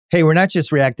Hey, we're not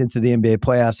just reacting to the NBA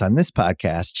playoffs on this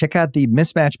podcast. Check out the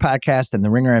Mismatch podcast and the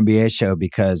Ringer NBA show,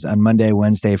 because on Monday,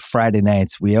 Wednesday, Friday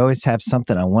nights, we always have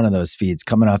something on one of those feeds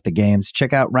coming off the games.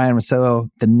 Check out Ryan Russillo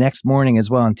the next morning as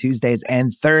well on Tuesdays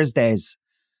and Thursdays.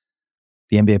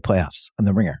 The NBA playoffs on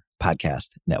the Ringer Podcast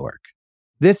Network.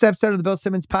 This episode of the Bill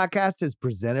Simmons Podcast is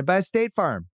presented by State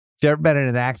Farm. If you've ever been in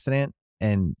an accident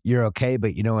and you're okay,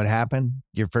 but you know what happened,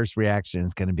 your first reaction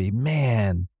is going to be,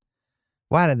 man,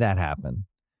 why did that happen?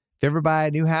 If you ever buy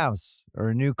a new house or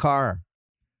a new car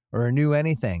or a new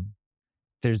anything,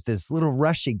 there's this little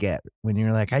rush you get when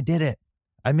you're like, I did it.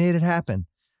 I made it happen.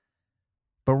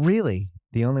 But really,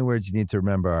 the only words you need to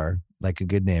remember are, like a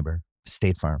good neighbor,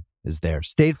 State Farm is there.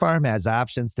 State Farm has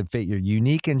options to fit your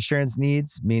unique insurance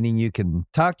needs, meaning you can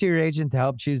talk to your agent to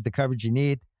help choose the coverage you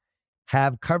need,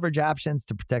 have coverage options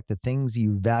to protect the things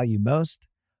you value most,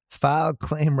 file a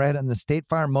claim right on the State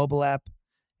Farm mobile app,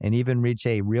 and even reach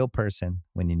a real person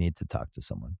when you need to talk to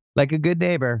someone. Like a good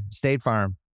neighbor, State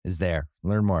Farm is there.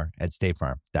 Learn more at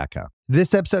statefarm.com.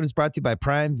 This episode is brought to you by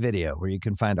Prime Video, where you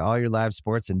can find all your live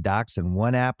sports and docs in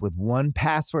one app with one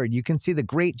password. You can see the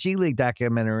great G League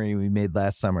documentary we made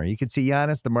last summer. You can see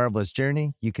Giannis, The Marvelous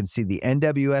Journey. You can see the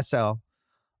NWSL,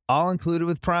 all included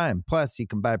with Prime. Plus, you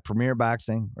can buy Premier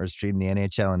Boxing or stream the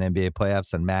NHL and NBA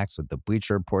playoffs on Max with the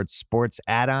Bleacher Report Sports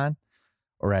add-on,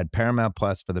 or add Paramount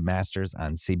Plus for the Masters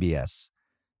on CBS.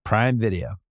 Prime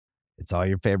Video. It's all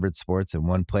your favorite sports in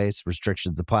one place.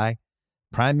 Restrictions apply.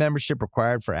 Prime membership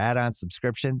required for add-on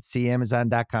subscriptions. See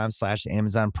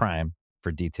Amazon.com/Amazon Prime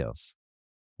for details.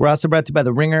 We're also brought to you by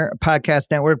the Ringer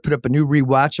Podcast Network. Put up a new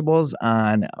Rewatchables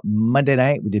on Monday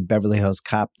night. We did Beverly Hills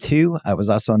Cop 2. I was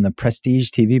also on the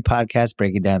Prestige TV podcast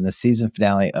breaking down the season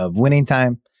finale of Winning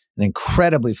Time. An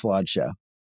incredibly flawed show.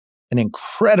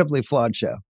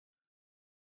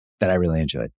 That I really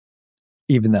enjoyed,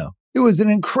 even though it was an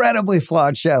incredibly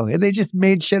flawed show and they just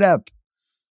made shit up.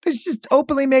 They just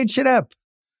openly made shit up.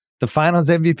 The finals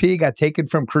MVP got taken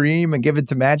from Kareem and given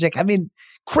to Magic. I mean,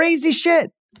 crazy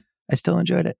shit. I still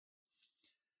enjoyed it.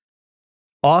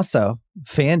 Also,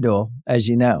 FanDuel, as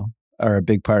you know, are a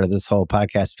big part of this whole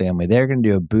podcast family. They're going to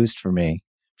do a boost for me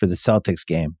for the Celtics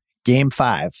game. Game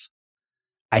 5.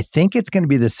 I think it's going to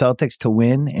be the Celtics to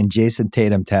win and Jason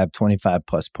Tatum to have 25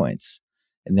 plus points.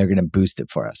 And they're going to boost it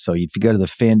for us. So if you go to the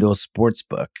FanDuel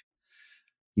Sportsbook,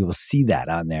 you will see that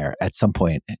on there at some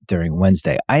point during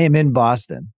Wednesday. I am in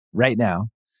Boston right now.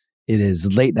 It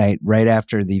is late night, right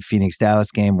after the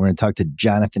Phoenix-Dallas game. We're going to talk to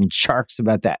Jonathan Tjarks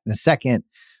about that in a second.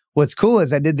 What's cool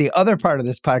is I did the other part of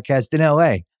this podcast in LA.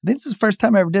 I think this is the first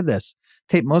time I ever did this.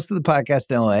 Taped most of the podcast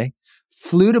in LA,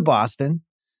 flew to Boston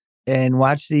and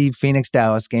watched the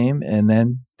Phoenix-Dallas game. And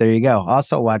then there you go.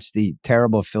 Also watched the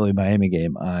terrible Philly-Miami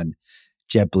game on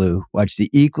JetBlue, watched the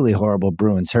equally horrible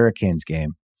Bruins-Hurricanes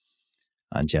game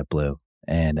on JetBlue,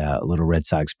 and a little Red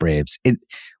Sox Braves. It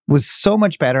was so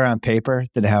much better on paper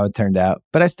than how it turned out,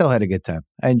 but I still had a good time.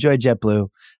 I enjoy JetBlue.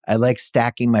 I like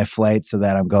stacking my flights so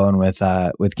that I'm going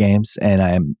with games, and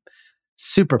I'm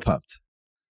super pumped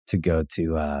to go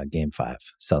to Game 5,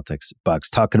 Celts-Bucks.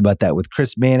 Talking about that with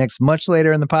Chris Mannix much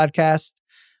later in the podcast,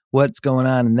 what's going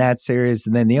on in that series.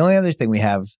 And then the only other thing we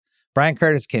have, Brian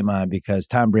Curtis came on because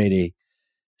Tom Brady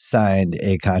signed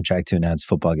a contract to announce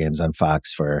football games on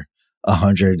Fox for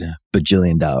 $100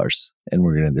 bajillion. And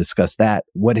we're going to discuss that,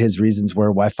 what his reasons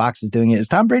were, why Fox is doing it. Is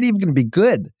Tom Brady even going to be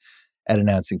good at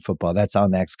announcing football? That's all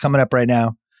next. Coming up right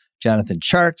now, Jonathan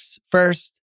Tjarks.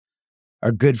 First,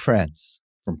 our good friends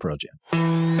from Pearl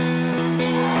Jam.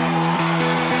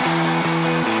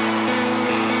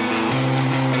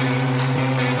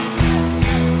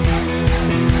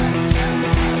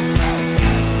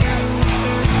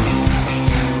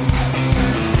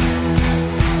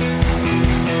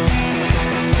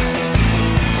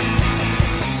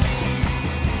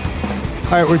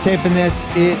 All right, we're taping this.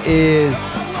 It is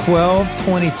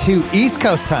 12:22 East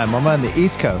Coast time. I'm on the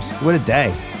East Coast. What a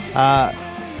day.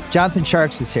 Jonathan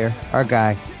Tjarks is here, our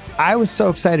guy. I was so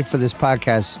excited for this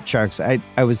podcast, Tjarks.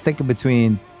 I was thinking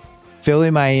between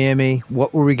Philly, Miami,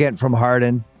 what were we getting from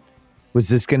Harden? Was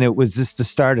this the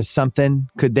start of something?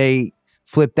 Could they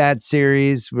flip that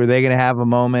series? Were they going to have a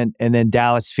moment? And then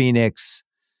Dallas, Phoenix.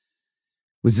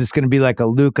 Was this going to be like a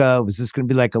Luka? Was this going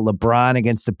to be like a LeBron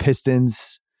against the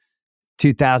Pistons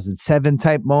 2007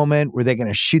 type moment? Were they going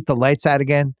to shoot the lights out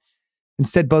again?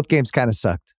 Instead, both games kind of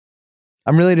sucked.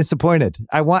 I'm really disappointed.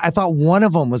 I thought one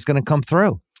of them was going to come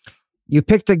through. You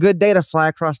picked a good day to fly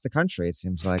across the country, it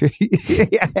seems like.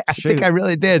 Yeah, I think I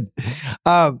really did.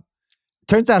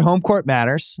 Turns out home court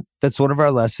matters. That's one of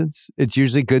our lessons. It's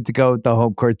usually good to go with the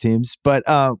home court teams. But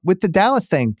with the Dallas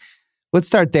thing, let's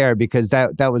start there because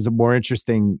that was a more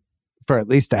interesting for at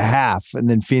least a half, and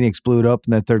then Phoenix blew it up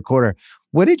in the third quarter.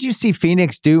 What did you see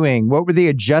Phoenix doing? What were the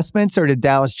adjustments, or did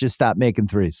Dallas just stop making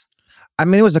threes? I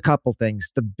mean, it was a couple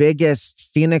things. The biggest,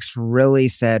 Phoenix really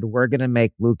said, we're going to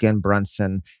make Luka and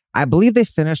Brunson. I believe they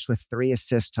finished with 3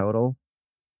 assists total.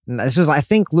 And this was, I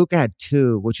think Luka had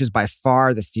 2, which is by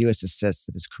far the fewest assists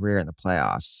in his career in the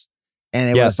playoffs.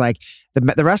 And it was like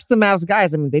the rest of the Mavs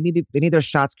guys, I mean, they need their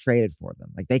shots created for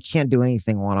them. Like, they can't do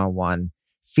anything one-on-one.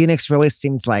 Phoenix really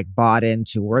seems like bought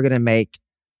into, we're going to make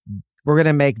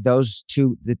those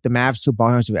two, the Mavs 2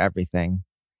 ballers do everything.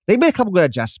 They made a couple good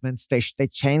adjustments. They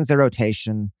changed their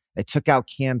rotation. They took out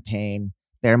Campaign.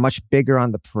 They're much bigger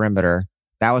on the perimeter.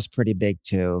 That was pretty big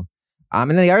too. And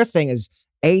then the other thing is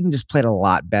Aiden just played a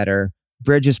lot better.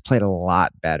 Bridges played a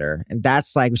lot better. And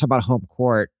that's like, we talk about home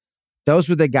court. Those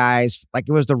were the guys, like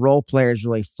it was the role players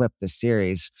really flipped the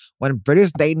series. When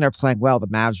Bridges and Aiden are playing well, the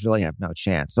Mavs really have no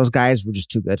chance. Those guys were just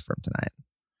too good for him tonight.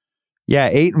 Yeah,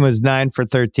 Ayton was 9 for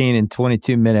 13 in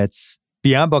 22 minutes.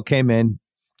 Biyombo came in.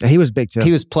 He was big too.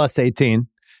 He was plus 18.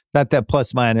 Not that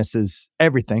plus minus is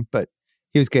everything, but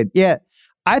he was good. Yeah,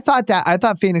 I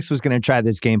thought Phoenix was going to try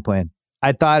this game plan.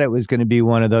 I thought it was going to be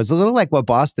one of those, a little like what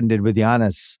Boston did with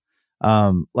Giannis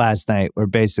last night, where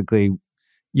basically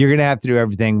you're going to have to do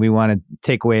everything. We want to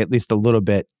take away at least a little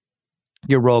bit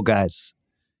your role guys.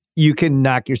 You can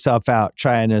knock yourself out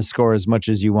trying to score as much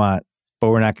as you want, but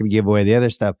we're not going to give away the other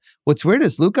stuff. What's weird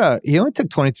is Luka, he only took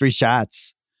 23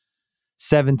 shots,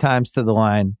 7 times to the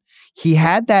line. He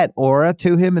had that aura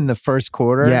to him in the first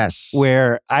quarter. Yes.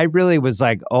 Where I really was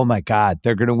like, oh my God,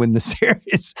 they're going to win the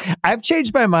series. I've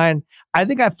changed my mind. I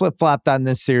think I flip-flopped on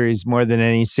this series more than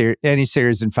any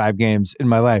series in 5 games in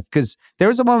my life. Because there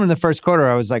was a moment in the first quarter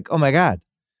I was like, oh my God,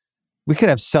 we could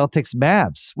have Celtics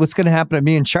Mavs. What's going to happen to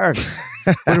me and Tjarks?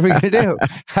 What are we going to do?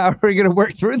 How are we going to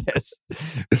work through this?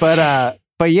 But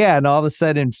yeah, and all of a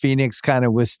sudden Phoenix kind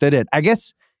of withstood it. I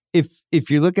guess if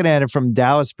you're looking at it from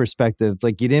Dallas perspective,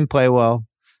 like you didn't play well.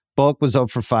 Bulk was 0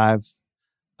 for 5.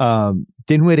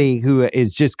 Dinwiddie, who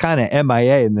is just kind of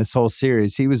MIA in this whole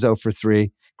series, he was 0 for 3.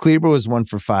 Kleber was 1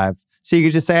 for 5. So you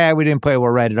could just say, we didn't play, we'll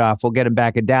write it off. We'll get him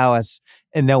back at Dallas,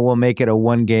 and then we'll make it a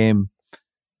 1-game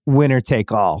winner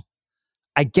take all.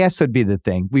 I guess would be the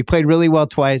thing. We played really well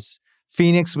twice.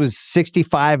 Phoenix was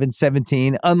 65 and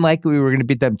 17. Unlikely we were going to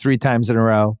beat them 3 times in a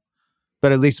row.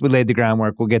 But at least we laid the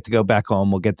groundwork. We'll get to go back home.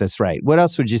 We'll get this right. What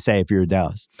else would you say if you were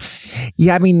Dallas?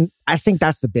 Yeah, I mean, I think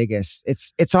that's the biggest.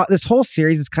 It's all, this whole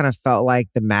series has kind of felt like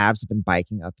the Mavs have been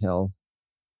biking uphill.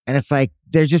 And it's like,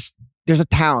 there's a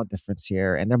talent difference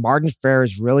here. And their margin for error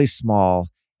is really small.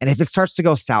 And if it starts to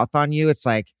go south on you, it's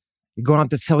like, you're going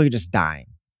up this hill, you're just dying.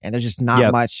 And there's just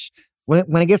not much.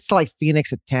 When it gets to like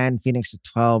Phoenix at 10, Phoenix at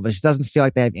 12, it just doesn't feel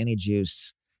like they have any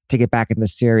juice to get back in the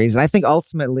series. And I think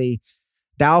ultimately,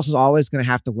 Dallas was always going to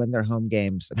have to win their home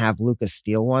games and have Luka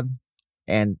steal one.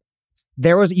 And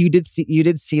you did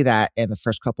see that in the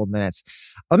first couple of minutes.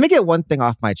 Let me get one thing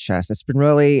off my chest. It's been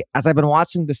really, as I've been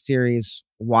watching the series,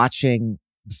 watching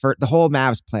the whole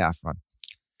Mavs playoff run,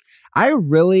 I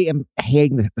really am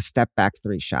hating the step back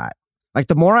 3 shot. Like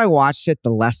the more I watch it,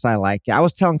 the less I like it. I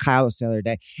was telling Kyle this the other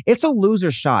day. It's a loser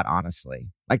shot,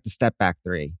 honestly. Like the step back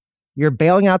 3. You're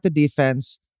bailing out the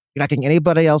defense. You're not getting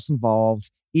anybody else involved.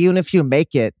 Even if you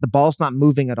make it, the ball's not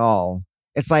moving at all.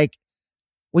 It's like,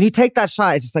 when you take that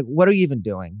shot, it's just like, what are you even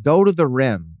doing? Go to the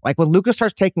rim. Like when Luka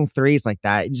starts taking threes like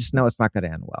that, you just know it's not going to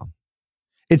end well.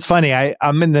 It's funny.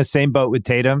 I'm in the same boat with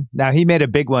Tatum. Now, he made a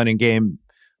big one in game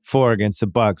 4 against the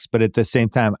Bucks, but at the same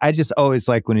time, I just always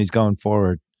like when he's going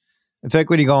forward. I feel like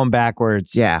when you're going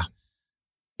backwards,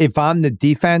 if I'm the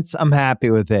defense, I'm happy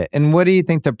with it. And what do you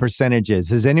think the percentage is?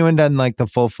 Has anyone done like the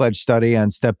full-fledged study on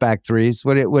step back threes?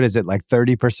 What is it, like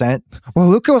 30%? Well,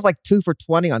 Luka was like 2 for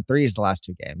 20 on threes the last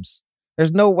 2 games.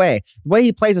 There's no way. The way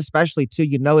he plays, especially too,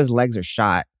 his legs are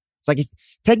shot. It's like if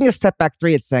taking a step back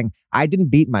 3, it's saying, I didn't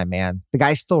beat my man. The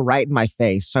guy's still right in my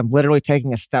face. So I'm literally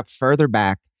taking a step further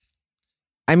back.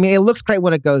 I mean, it looks great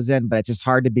when it goes in, but it's just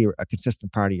hard to be a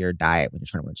consistent part of your diet when you're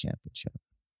trying to win a championship.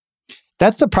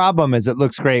 That's the problem, is it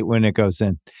looks great when it goes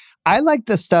in. I like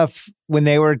the stuff when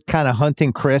they were kind of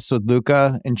hunting Chris with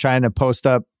Luka and trying to post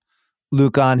up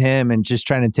Luka on him and just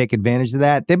trying to take advantage of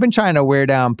that. They've been trying to wear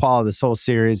down Paul this whole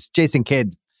series. Jason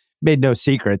Kidd made no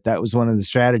secret that was one of the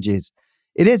strategies.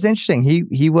 It is interesting.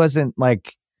 He wasn't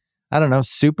like, I don't know,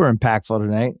 super impactful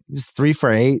tonight. He was 3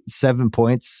 for 8, 7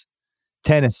 points,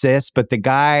 10 assists. But the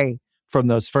guy from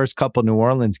those first couple New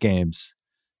Orleans games,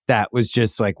 that was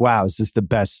just like, wow, is this the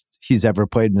best he's ever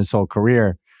played in his whole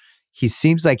career? He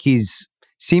seems like he's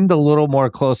seemed a little more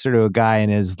closer to a guy in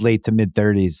his late to mid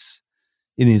 30s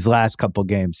in these last couple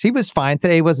games. He was fine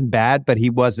today. He wasn't bad, but he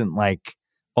wasn't like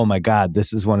oh my God,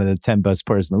 this is one of the 10 best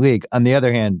players in the league. On the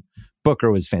other hand,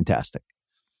 Booker was fantastic.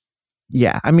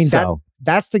 Yeah, I mean,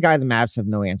 that's the guy the Mavs have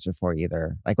no answer for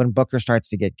either. Like when Booker starts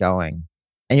to get going.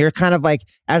 And you're kind of like,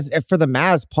 as for the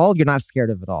Mavs, Paul, you're not scared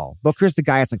of it all. Booker's the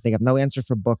guy. It's like they have no answer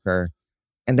for Booker.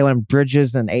 And then when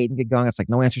Bridges and Ayton get going, it's like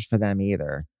no answers for them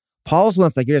either. Paul's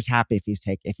one's like, you're just happy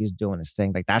if he's doing his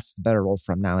thing. Like that's the better role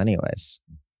for him now anyways.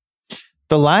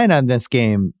 The line on this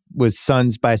game was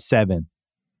Suns by 7,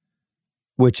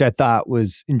 which I thought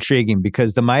was intriguing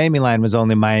because the Miami line was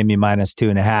only Miami minus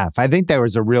 2.5. I think there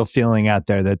was a real feeling out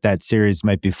there that series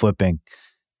might be flipping.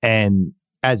 And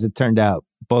as it turned out,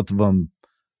 both of them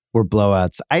were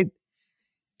blowouts.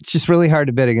 It's just really hard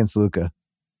to bet against Luka.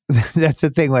 That's the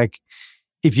thing. Like,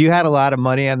 if you had a lot of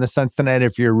money on the Suns tonight,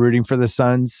 if you're rooting for the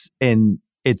Suns and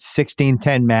it's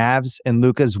 16-10 Mavs and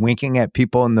Luka's winking at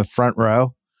people in the front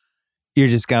row, you're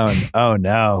just going, oh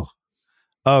no,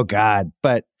 oh God.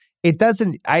 But it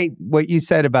doesn't, what you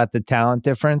said about the talent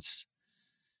difference,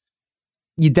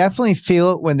 you definitely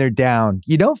feel it when they're down.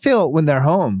 You don't feel it when they're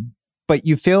home, but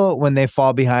you feel it when they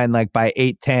fall behind like by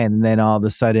 8-10, and then all of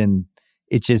a sudden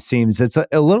it just seems it's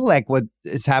a little like what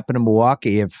has happened in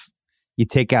Milwaukee. If you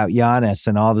take out Giannis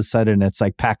and all of a sudden it's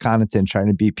like Pat Connaughton trying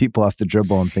to beat people off the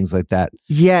dribble and things like that.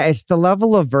 Yeah, it's the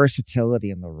level of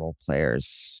versatility in the role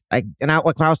players. Like when I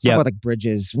was talking about like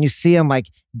Bridges, when you see him like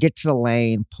get to the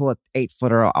lane, pull an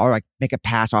 8-footer, or like make a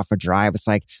pass off a drive, it's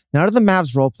like none of the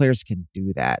Mavs role players can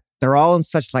do that. They're all in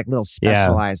such like little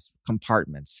specialized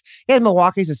compartments. And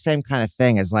Milwaukee's the same kind of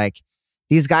thing as like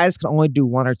these guys can only do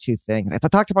one or two things. I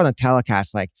talked about on the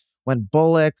telecast, like when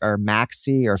Bullock or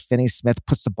Maxey or Finney-Smith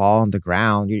puts the ball on the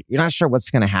ground, you're not sure what's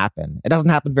going to happen. It doesn't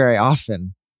happen very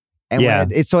often.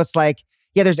 And so it's like,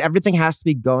 there's everything has to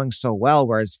be going so well.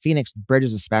 Whereas Phoenix,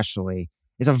 Bridges especially,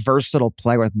 is a versatile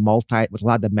player with a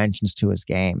lot of dimensions to his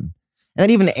game. And then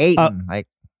even Ayton,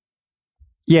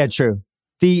 yeah, true.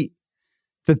 The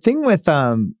thing with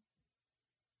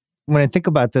when I think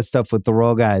about this stuff with the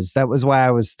role guys, that was why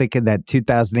I was thinking that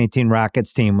 2018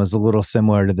 Rockets team was a little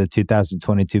similar to the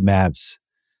 2022 Mavs,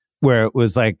 where it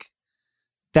was like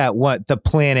that the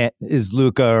planet is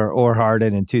Luka or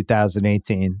Harden in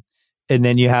 2018. And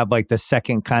then you have like the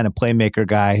second kind of playmaker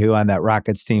guy who on that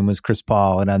Rockets team was Chris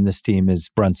Paul, and on this team is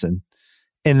Brunson.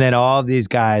 And then all of these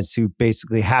guys who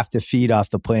basically have to feed off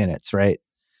the planets, right?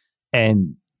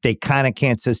 And they kind of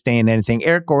can't sustain anything.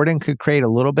 Eric Gordon could create a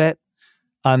little bit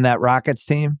on that Rockets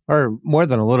team, or more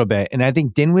than a little bit. And I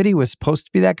think Dinwiddie was supposed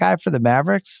to be that guy for the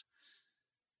Mavericks.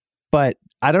 But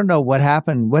I don't know what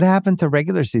happened. What happened to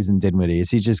regular season Dinwiddie?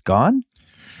 Is he just gone?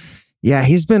 Yeah,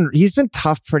 he's been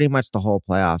tough pretty much the whole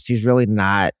playoffs. He's really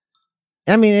not.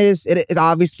 I mean, it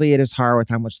obviously it is hard with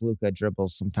how much Luka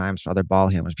dribbles sometimes for other ball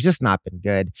handlers, but he's just not been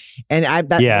good. And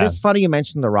it's funny you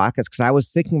mentioned the Rockets, because I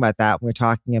was thinking about that when we were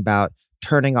talking about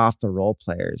turning off the role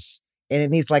players. And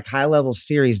in these like high level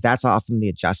series, that's often the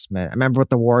adjustment. I remember with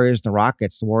the Warriors, the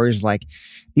Rockets, the Warriors like,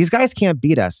 these guys can't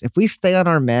beat us. If we stay on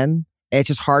our men, it's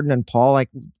just Harden and Paul, like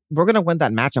we're going to win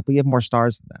that matchup. We have more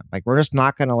stars than them. Like we're just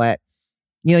not going to let,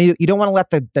 you don't want to let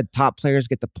the top players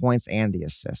get the points and the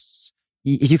assists.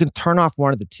 If you can turn off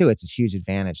one of the two, it's a huge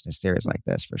advantage in a series like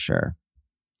this for sure.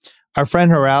 Our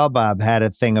friend Haral Bob had a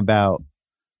thing about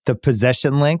the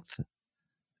possession length,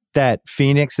 that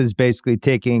Phoenix is basically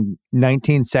taking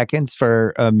 19 seconds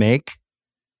for a make.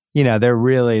 They're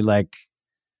really like,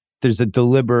 there's a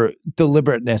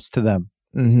deliberateness to them,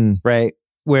 right?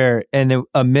 And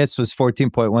a miss was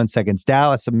 14.1 seconds.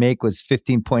 Dallas, a make was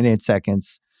 15.8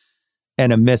 seconds,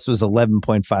 and a miss was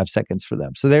 11.5 seconds for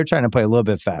them. So they're trying to play a little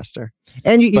bit faster.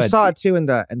 And you saw it too in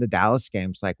the Dallas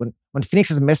games. Like when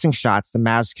Phoenix is missing shots, the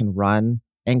Mavs can run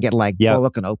and get like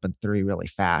Bullock an open three really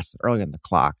fast early in the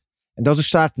clock. And those are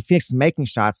shots, the Phoenix is making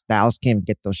shots. Dallas can't even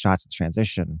get those shots in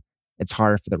transition. It's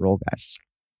harder for the role guys.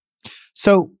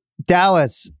 So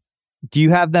Dallas, do you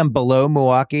have them below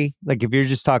Milwaukee? Like if you're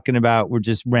just talking about, we're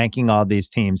just ranking all these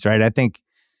teams, right? I think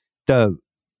the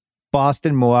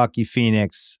Boston, Milwaukee,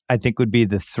 Phoenix, I think would be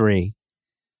the 3.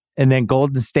 And then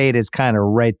Golden State is kind of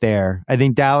right there. I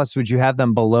think Dallas, would you have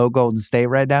them below Golden State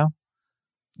right now?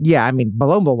 Yeah, I mean,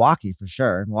 below Milwaukee for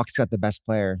sure. Milwaukee's got the best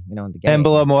player, in the game. And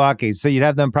below Milwaukee. So you'd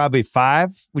have them probably 5.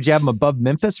 Would you have them above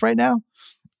Memphis right now?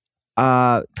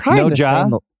 Probably no Ja?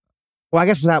 Well, I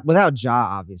guess without Ja,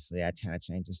 obviously, that kind of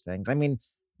changes things. I mean,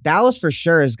 Dallas for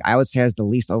sure I would say, has the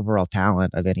least overall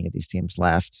talent of any of these teams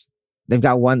left. They've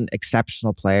got one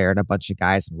exceptional player and a bunch of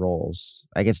guys in roles.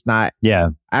 Like it's not. Yeah.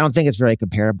 I don't think it's very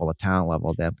comparable to talent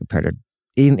level of them compared to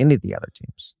any of the other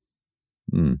teams.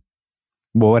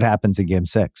 Well, what happens in Game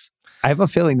 6? I have a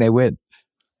feeling they win.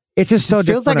 It just so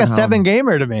feels like a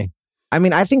 7-gamer to me. I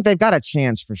mean, I think they've got a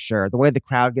chance for sure. The way the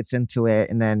crowd gets into it,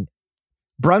 and then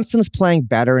Brunson's playing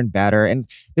better and better. And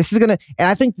this is going to, and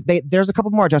I think there's a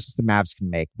couple more adjustments the Mavs can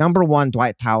make. Number one,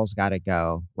 Dwight Powell's got to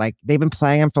go. Like, they've been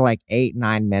playing him for like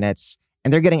 8-9 minutes,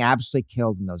 and they're getting absolutely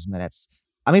killed in those minutes.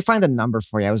 Let me find the number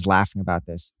for you. I was laughing about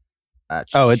this.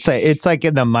 It's like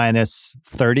in the minus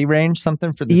 30 range,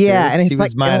 something for the series. And it's he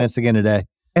was minus again today.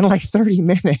 In like 30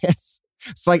 minutes.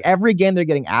 It's like every game they're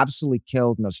getting absolutely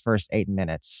killed in those first 8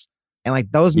 minutes. And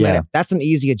like those minutes, that's an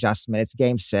easy adjustment. It's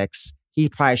game 6. He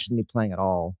probably shouldn't be playing at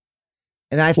all.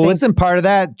 And I think, isn't part of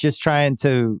that just trying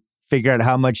to figure out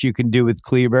how much you can do with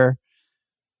Kleber,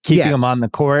 keeping him on the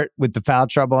court with the foul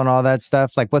trouble and all that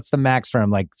stuff? Like, what's the max for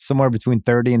him? Like somewhere between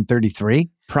 30 and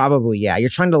 33? Probably, yeah. You're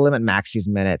trying to limit Maxi's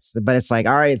minutes, but it's like,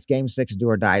 all right, it's game 6, do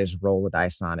or die, just roll the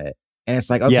dice on it. And it's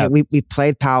like, okay, we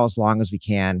played Powell as long as we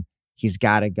can. He's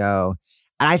got to go.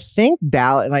 And I think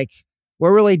Dallas, like,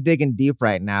 we're really digging deep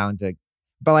right now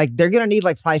but like they're gonna need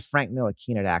like probably Frank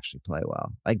Ntilikina to actually play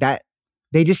well. Like that,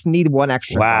 they just need one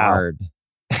extra guard.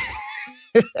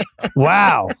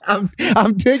 Wow.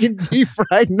 I'm digging deep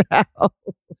right now.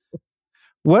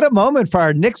 What a moment for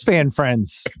our Knicks fan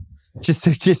friends. Just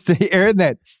to hear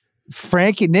that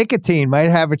Frankie Nicotine might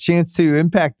have a chance to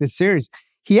impact this series.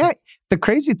 The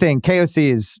crazy thing,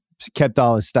 KOC has kept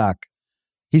all his stock.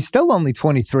 He's still only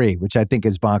 23, which I think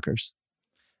is bonkers.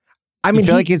 I mean, I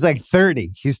feel like he's like 30.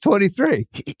 He's 23.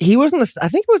 He wasn't. I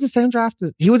think it was the same draft.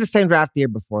 He was the same draft the year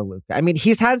before Luka. I mean,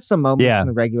 he's had some moments in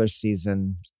the regular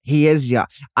season. He is young.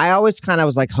 I always kind of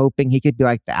was like hoping he could be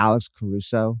like the Alex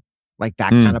Caruso, like that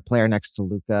kind of player next to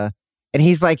Luka. And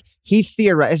he's like, this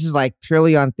is like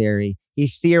purely on theory. He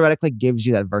theoretically gives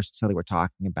you that versatility we're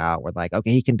talking about, where like,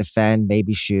 okay, he can defend,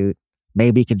 maybe shoot,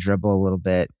 maybe he can dribble a little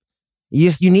bit.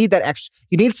 You need that extra.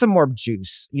 You need some more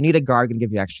juice. You need a guard to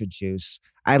give you extra juice.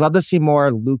 I'd love to see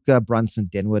more Luka, Brunson,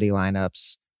 Dinwiddie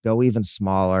lineups. Go even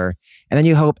smaller, and then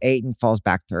you hope Ayton falls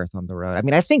back to earth on the road. I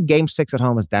mean, I think Game 6 at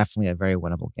home is definitely a very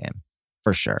winnable game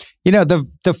for sure. You know,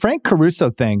 the Frank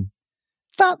Caruso thing,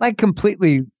 it's not like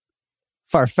completely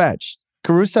far fetched.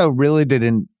 Caruso really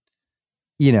didn't,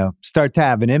 start to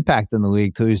have an impact in the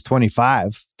league till he was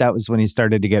 25. That was when he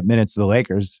started to get minutes to the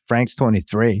Lakers. Frank's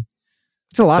 23.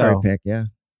 It's a lottery pick, yeah.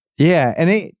 Yeah,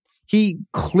 and he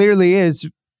clearly is,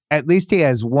 at least he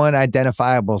has one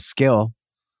identifiable skill.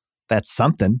 That's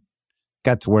something.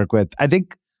 Got to work with. I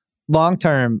think long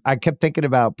term, I kept thinking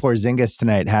about Porzingis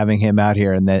tonight, having him out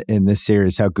here in this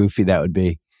series, how goofy that would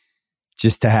be.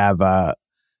 Just to have,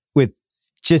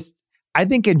 I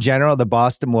think in general, the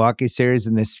Boston-Milwaukee series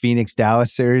and this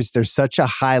Phoenix-Dallas series, there's such a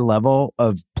high level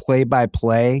of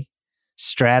play-by-play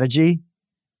strategy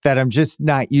that I'm just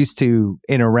not used to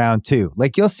in a round 2.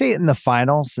 Like, you'll see it in the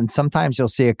finals, and sometimes you'll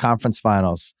see a conference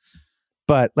finals.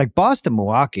 But like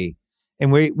Boston-Milwaukee,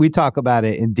 and we talk about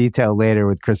it in detail later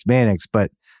with Chris Mannix, but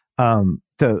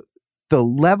the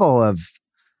level of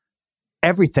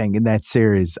everything in that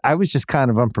series, I was just kind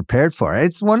of unprepared for.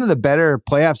 It's one of the better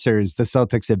playoff series the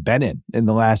Celtics have been in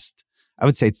the last, I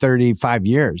would say, 35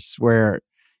 years, where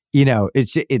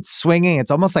it's swinging.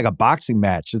 It's almost like a boxing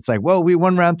match. It's like, whoa, we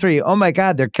won round 3. Oh my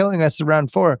God, they're killing us in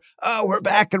round 4. Oh, we're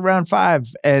back in round 5.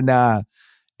 And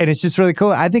it's just really cool.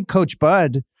 I think Coach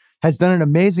Bud has done an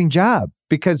amazing job,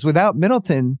 because without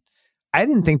Middleton, I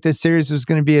didn't think this series was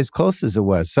going to be as close as it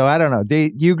was. So I don't know. Do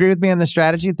you agree with me on the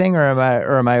strategy thing, or am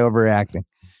I overreacting?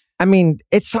 I mean,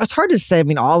 it's hard to say. I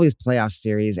mean, all these playoff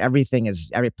series, every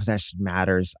possession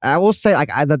matters. I will say,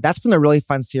 like, that's been a really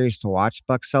fun series to watch,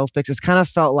 Bucks Celtics. It's kind of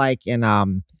felt like in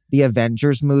the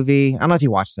Avengers movie. I don't know if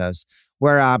you watched those,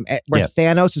 where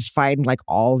Thanos is fighting like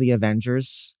all the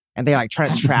Avengers, and they like try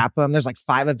to trap him. There's like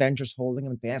 5 Avengers holding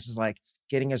him, and Thanos is like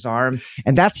getting his arm.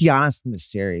 And that's Giannis in the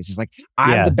series. He's like,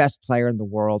 I'm the best player in the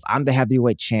world. I'm the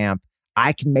heavyweight champ.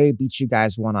 I can maybe beat you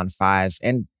guys 1-on-5.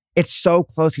 And it's so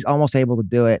close. He's almost able to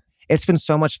do it. It's been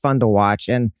so much fun to watch.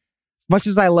 And as much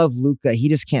as I love Luka, he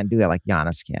just can't do that like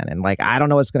Giannis can. And like, I don't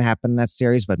know what's going to happen in that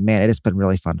series, but man, it has been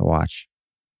really fun to watch.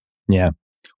 Yeah.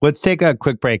 Let's take a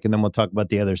quick break, and then we'll talk about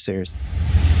the other series.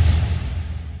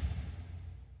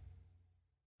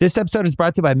 This episode is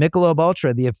brought to you by Michelob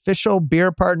Ultra, the official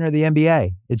beer partner of the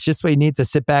NBA. It's just what you need to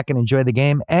sit back and enjoy the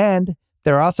game, and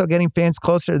they're also getting fans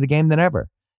closer to the game than ever.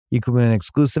 You can win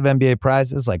exclusive NBA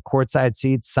prizes like courtside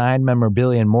seats, signed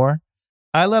memorabilia, and more.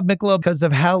 I love Michelob because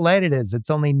of how light it is. It's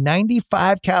only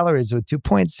 95 calories with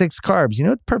 2.6 carbs. You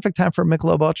know what the perfect time for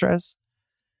Michelob Ultra is?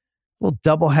 A little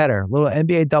doubleheader, little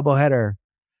NBA doubleheader.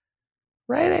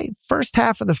 Right? First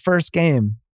half of the first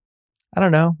game. I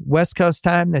don't know, West Coast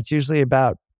time. That's usually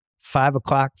about 5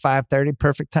 o'clock, 5:30,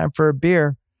 perfect time for a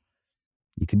beer.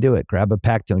 You can do it. Grab a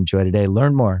pack to enjoy today.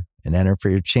 Learn more and enter for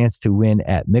your chance to win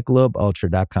at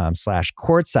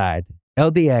michelobultra.com/courtside,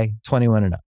 LDA 21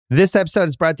 and up. This episode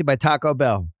is brought to you by Taco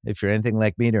Bell. If you're anything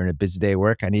like me during a busy day at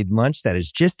work, I need lunch that is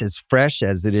just as fresh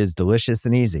as it is delicious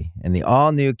and easy. And the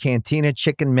all-new Cantina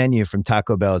chicken menu from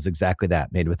Taco Bell is exactly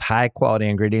that, made with high-quality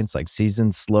ingredients like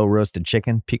seasoned, slow-roasted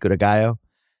chicken, pico de gallo,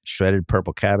 shredded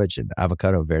purple cabbage, and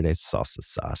avocado verde salsa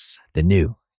sauce. The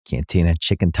new Cantina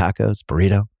chicken tacos,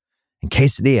 burrito, and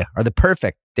quesadilla are the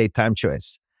perfect daytime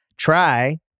choice.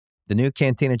 Try the new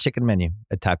Cantina chicken menu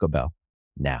at Taco Bell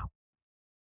now.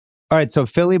 All right, so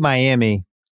Philly, Miami.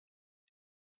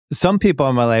 Some people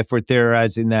in my life were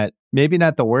theorizing that maybe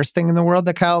not the worst thing in the world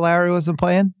that Kyle Lowry wasn't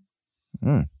playing.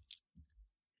 They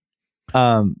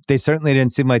certainly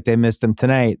didn't seem like they missed him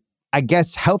tonight. I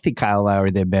guess healthy Kyle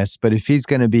Lowry they missed, but if he's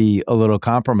going to be a little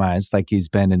compromised like he's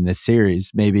been in this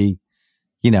series, maybe,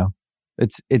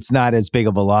 it's not as big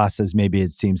of a loss as maybe it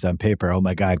seems on paper. Oh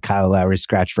my God, Kyle Lowry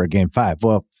scratched for a game 5.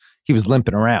 Well, he was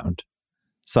limping around.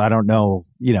 So I don't know,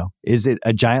 is it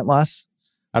a giant loss?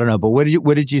 I don't know. But what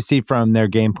did you see from their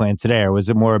game plan today? Or was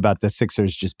it more about the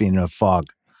Sixers just being in a fog?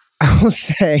 I will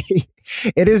say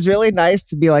it is really nice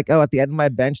to be like, oh, at the end of my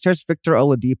bench, there's Victor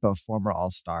Oladipo, former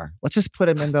All-Star. Let's just put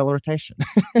him in the rotation.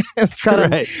 It's kind of,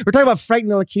 right. We're talking about Frank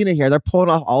Ntilikina here. They're pulling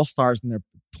off All-Stars in the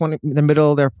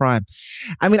middle of their prime.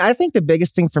 I mean, I think the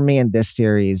biggest thing for me in this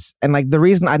series, and like the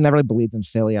reason I've never really believed in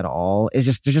Philly at all, is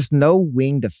just there's just no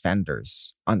wing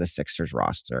defenders on the Sixers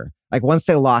roster. Like once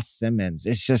they lost Simmons,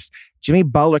 it's just Jimmy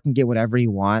Butler can get whatever he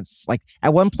wants. Like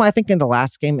at one point, I think in the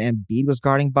last game, Embiid was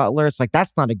guarding Butler. It's like,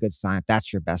 that's not a good sign if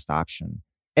that's your best option.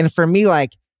 And for me,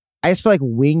 like, I just feel like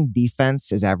wing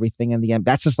defense is everything in the end.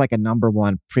 That's just like a number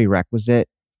one prerequisite.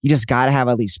 You just got to have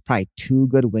at least probably 2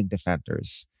 good wing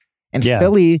defenders. And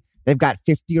Philly, they've got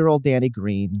 50-year-old Danny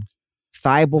Green,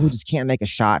 Thibault, who just can't make a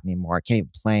shot anymore, can't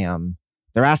even play him.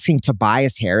 They're asking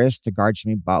Tobias Harris to guard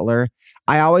Jimmy Butler.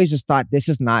 I always just thought this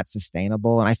is not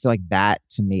sustainable. And I feel like that,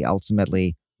 to me,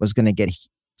 ultimately was going to get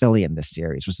Philly in this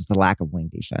series, which is the lack of wing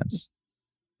defense.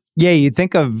 Yeah, you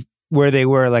think of where they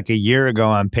were like a year ago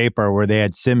on paper, where they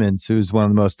had Simmons, who's one of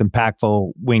the most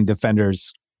impactful wing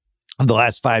defenders of the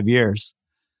last 5 years.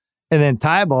 And then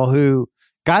Thibault, who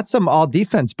got some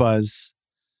all-defense buzz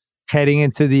heading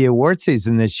into the award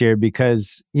season this year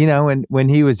because, when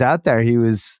he was out there, he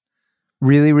was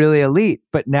really, really elite.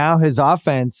 But now his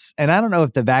offense, and I don't know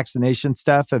if the vaccination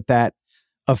stuff, if that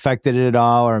affected it at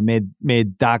all or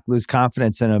made Doc lose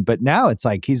confidence in him. But now it's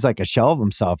like he's like a shell of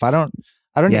himself. I don't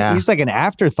know. He's like an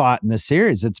afterthought in the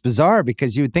series. It's bizarre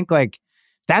because you would think like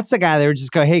that's the guy that would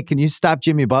just go, hey, can you stop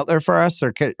Jimmy Butler for us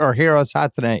or Hero's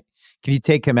hot tonight? Can you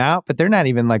take him out? But they're not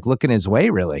even like looking his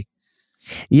way, really.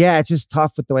 Yeah, it's just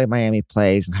tough with the way Miami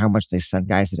plays and how much they send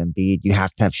guys at Embiid. You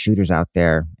have to have shooters out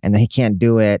there, and then he can't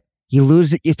do it. He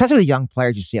loses, especially the young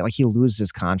players. You see it, like he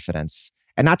loses confidence,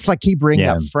 and not to like keep bringing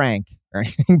up Frank or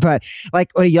anything, but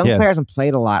like when a young player hasn't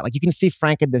played a lot, like you can see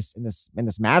Frank in this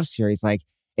Mavs series. Like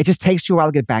it just takes you a while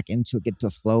to get back into it, get to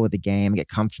the flow of the game, get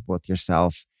comfortable with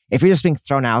yourself. If you're just being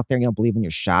thrown out there and you don't believe in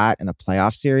your shot in a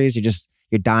playoff series,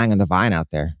 you're dying on the vine out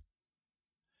there.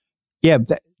 Yeah,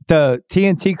 the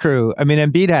TNT crew, I mean,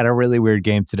 Embiid had a really weird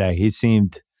game today. He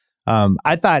seemed,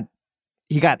 I thought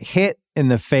he got hit in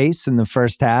the face in the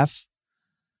first half,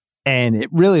 and it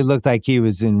really looked like he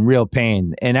was in real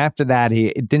pain. And after that,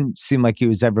 it didn't seem like he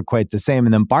was ever quite the same.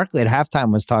 And then Barkley at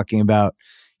halftime was talking about,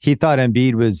 he thought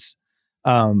Embiid was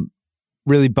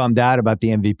really bummed out about the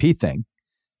MVP thing,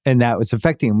 and that was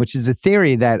affecting him, which is a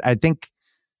theory that I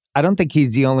don't think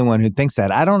he's the only one who thinks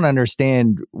that. I don't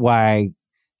understand why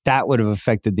that would have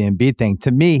affected the Embiid thing.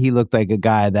 To me, he looked like a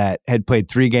guy that had played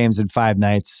 3 games in 5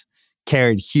 nights,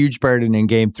 carried huge burden in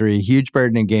game 3, huge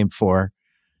burden in game 4.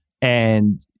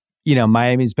 And,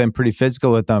 Miami's been pretty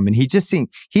physical with them. And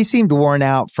he seemed worn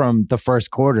out from the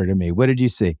first quarter to me. What did you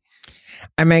see?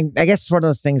 I mean, I guess it's one of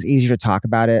those things easier to talk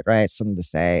about it, right? Something to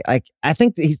say. Like, I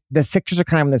think the Sixers are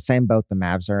kind of in the same boat the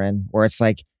Mavs are in, where it's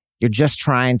like, you're just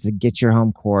trying to get your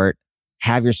home court,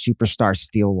 have your superstar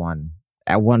steal one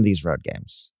at one of these road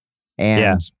games.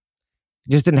 And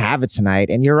just didn't have it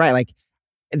tonight. And you're right. Like,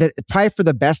 probably for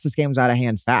the best, this game's out of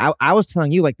hand. I was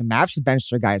telling you, like, the Mavs should bench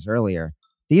their guys earlier.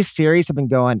 These series have been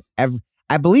going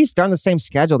I believe they're on the same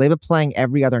schedule. They've been playing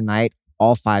every other night,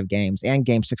 all 5 games, and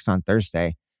game 6 on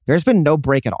Thursday. There's been no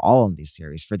break at all in these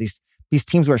series for these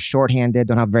teams who are shorthanded,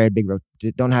 don't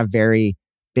have very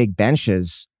big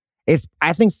benches. It's,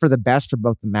 I think, for the best for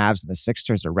both the Mavs and the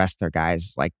Sixers to rest their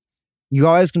guys. Like, you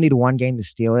always gonna need one game to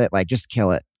steal it. Like, just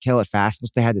kill it fast. That's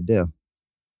what they had to do.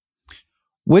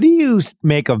 What do you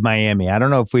make of Miami? I don't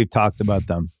know if we've talked about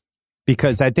them,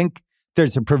 because I think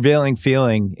there's a prevailing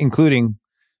feeling, including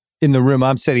in the room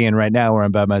I'm sitting in right now where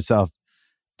I'm by myself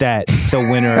that the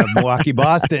winner of Milwaukee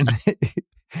Boston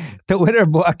the winner of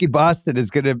Milwaukee Boston is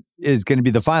gonna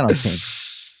be the finals team.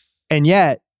 And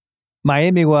yet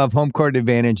Miami will have home court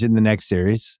advantage in the next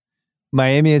series.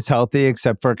 Miami is healthy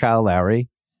except for Kyle Lowry.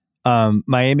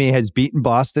 Miami has beaten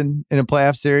Boston in a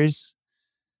playoff series.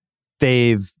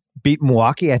 They've beaten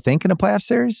Milwaukee, I think, in a playoff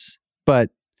series. But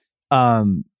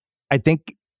I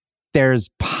think there's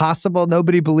possible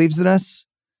nobody believes in us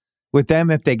with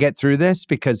them if they get through this,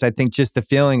 because I think just the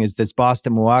feeling is this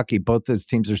Boston, Milwaukee, both those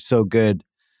teams are so good.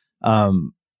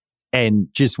 And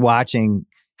just watching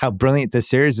how brilliant this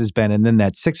series has been. And then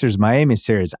that Sixers-Miami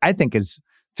series, I think is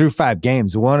through 5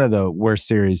 games, one of the worst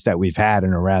series that we've had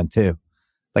in a round 2.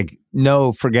 Like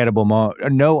no unforgettable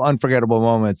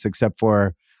moments except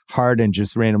for Harden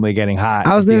just randomly getting hot.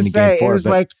 I was going to say, it was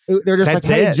like, they're just like,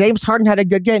 hey, it. James Harden had a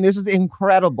good game. This is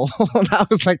incredible. That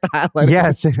was like the highlight.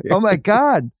 Yes. Oh my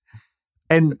God.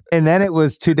 And then it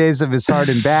was 2 days of his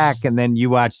Harden back. And then you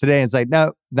watch today and it's like,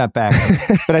 no, not back.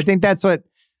 But I think that's what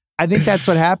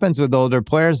happens with older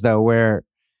players though, where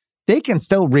they can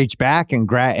still reach back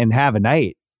and have a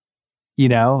night,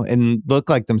 and look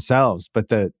like themselves. But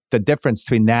the difference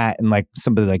between that and like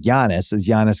somebody like Giannis is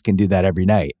Giannis can do that every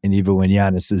night. And even when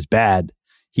Giannis is bad,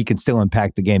 he can still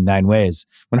impact the game 9 ways.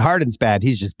 When Harden's bad,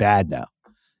 he's just bad now.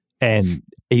 And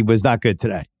he was not good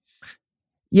today.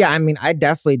 Yeah, I mean, I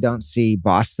definitely don't see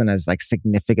Boston as like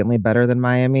significantly better than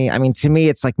Miami. I mean, to me,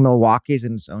 it's like Milwaukee's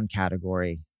in its own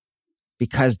category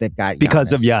because they've got Giannis.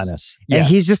 Because of Giannis. Yeah. And Yeah.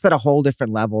 he's just at a whole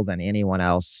different level than anyone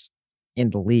else in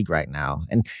the league right now.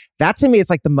 And that to me is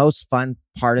like the most fun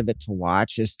part of it to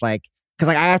watch. Is like, because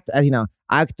like I have to,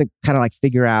 I have to kind of like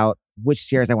figure out which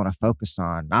series I want to focus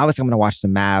on. Obviously, I'm going to watch the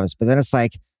Mavs, but then it's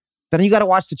like, then you got to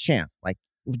watch the champ. Like,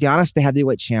 with Giannis, the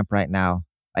heavyweight champ right now.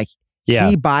 Like,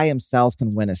 he by himself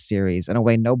can win a series in a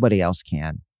way nobody else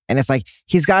can. And it's like,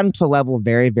 he's gotten to a level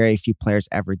very, very few players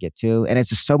ever get to. And it's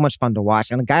just so much fun to watch.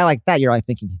 And a guy like that, you're like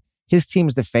thinking his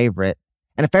team's the favorite.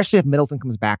 And especially if Middleton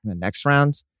comes back in the next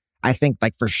round, I think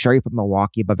like for sure you put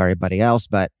Milwaukee above everybody else.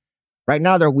 But right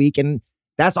now they're weak. And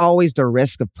that's always the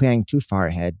risk of playing too far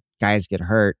ahead. Guys get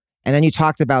hurt. And then you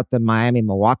talked about the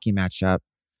Miami-Milwaukee matchup.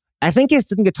 I think it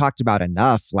didn't get talked about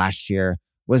enough last year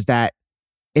was that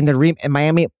in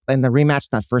Miami, in the rematch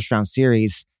in that first round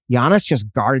series, Giannis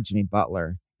just guarded Jimmy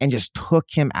Butler and just took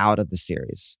him out of the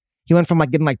series. He went from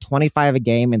like getting like 25 a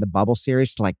game in the bubble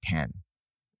series to like 10.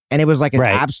 And it was like an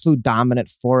absolute dominant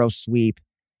 4-0 sweep.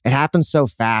 It happened so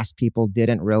fast, people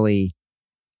didn't really,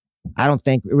 I don't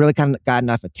think it really kind of got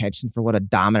enough attention for what a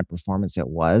dominant performance it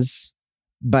was.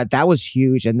 But that was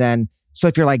huge. And then, so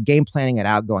if you're like game planning it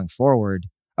out going forward,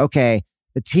 okay,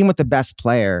 the team with the best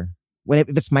player, if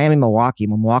it's Miami-Milwaukee,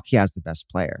 Milwaukee has the best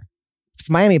player. If it's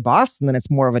Miami-Boston, then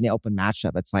it's more of an open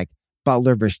matchup. It's like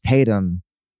Butler versus Tatum.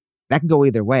 That can go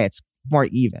either way. It's more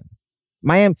even.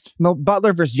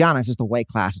 Butler versus Giannis is the weight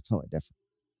class is totally different.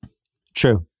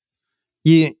 True.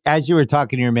 As you were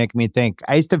talking, you were making me think.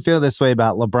 I used to feel this way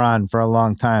about LeBron for a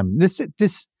long time. This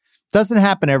doesn't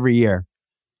happen every year,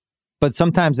 but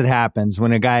sometimes it happens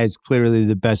when a guy is clearly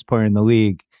the best player in the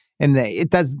league. And the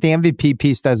MVP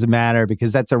piece doesn't matter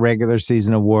because that's a regular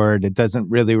season award. It doesn't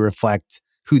really reflect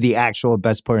who the actual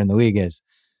best player in the league is.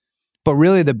 But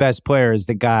really the best player is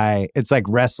the guy. It's like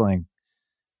wrestling,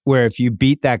 where if you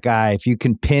beat that guy, if you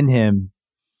can pin him,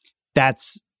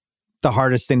 that's the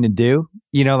hardest thing to do.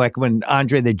 Like when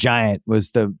Andre the Giant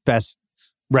was the best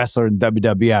wrestler in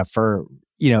WWF for,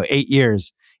 8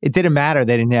 years, it didn't matter.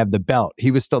 They didn't have the belt.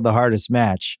 He was still the hardest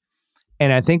match.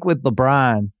 And I think with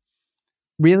LeBron,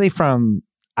 really from,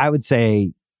 I would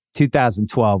say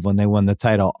 2012 when they won the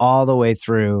title all the way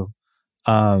through,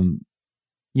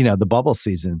 the bubble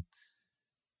season,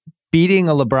 beating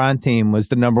a LeBron team was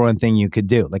the number one thing you could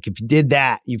do. Like if you did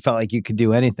that, you felt like you could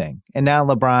do anything. And now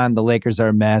LeBron, the Lakers are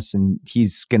a mess and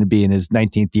he's going to be in his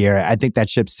 19th year. I think that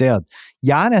ship sailed.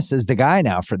 Giannis is the guy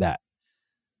now for that.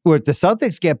 Where if the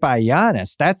Celtics get by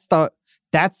Giannis, that's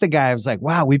the guy who's like,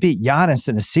 wow, we beat Giannis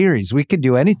in a series. We could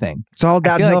do anything. It's all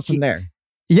downhill from there.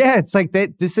 Yeah, it's like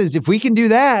that. This is, if we can do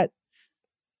that,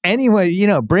 anyone,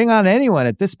 bring on anyone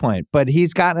at this point. But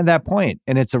he's gotten to that point,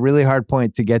 and it's a really hard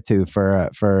point to get to for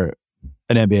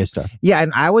an NBA star. Yeah,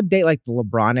 and I would date like the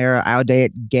LeBron era. I would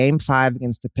date Game 5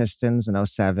 against the Pistons in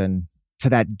 2007 to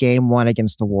that Game 1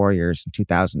 against the Warriors in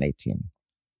 2018.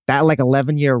 That like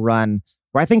 11-year run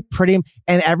where I think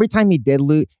and every time he did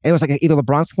lose, it was like either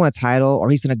LeBron's going to win a title or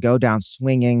he's going to go down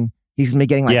swinging. He's going to be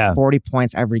getting like 40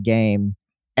 points every game.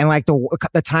 And like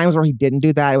the times where he didn't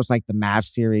do that, it was like the Mavs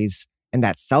series and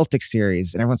that Celtics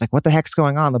series. And everyone's like, what the heck's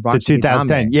going on? LeBron. The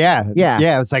 2010. Yeah.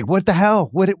 It was like, what the hell?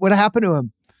 What happened to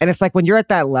him? And it's like when you're at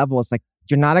that level, it's like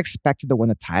you're not expected to win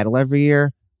the title every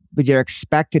year, but you're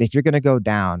expected, if you're going to go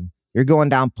down, you're going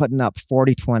down putting up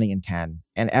 40, 20, and 10.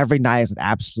 And every night is an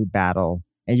absolute battle.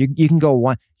 And you can go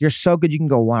one. You're so good, you can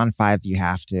go 1-on-5 if you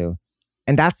have to.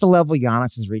 And that's the level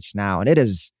Giannis has reached now. And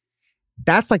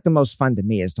that's like the most fun to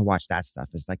me, is to watch that stuff.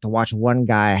 Is like to watch one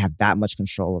guy have that much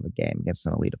control of a game against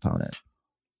an elite opponent.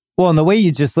 Well, and the way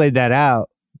you just laid that out,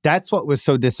 that's what was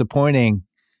so disappointing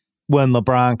when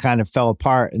LeBron kind of fell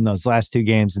apart in those last two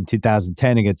games in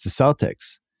 2010 against the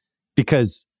Celtics,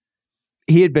 because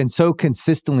he had been so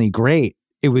consistently great.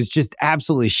 It was just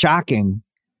absolutely shocking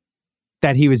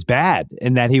that he was bad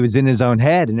and that he was in his own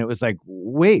head. And it was like,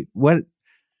 wait, what?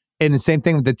 And the same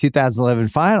thing with the 2011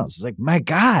 finals. It's like, my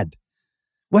God,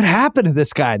 what happened to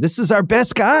this guy? This is our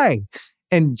best guy.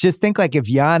 And just think, like, if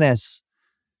Giannis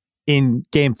in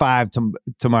game 5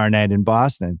 tomorrow night in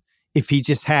Boston, if he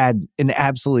just had an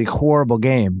absolutely horrible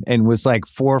game and was like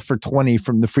 4 for 20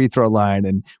 from the free throw line,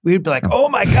 and we'd be like, oh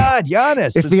my God,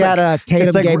 Giannis. If he had a Tatum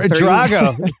it's like game 30.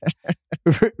 Drago.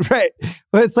 Right.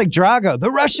 Well, it's like Drago.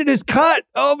 The Russian is cut.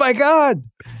 Oh my God.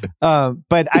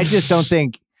 But I just don't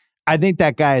think, I think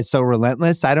that guy is so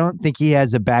relentless. I don't think he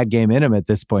has a bad game in him at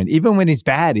this point. Even when he's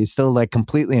bad, he's still like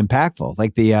completely impactful.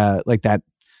 Like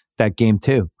that game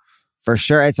 2. For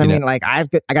sure. I mean, like I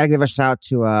got to give a shout out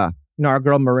to our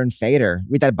girl Maroon Fader.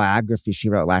 Read that biography she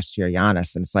wrote last year,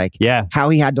 Giannis, and it's like how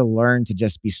he had to learn to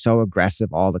just be so aggressive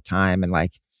all the time, and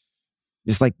like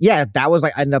just like that was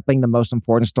like ended up being the most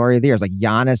important story of the year. It's like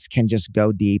Giannis can just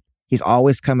go deep. He's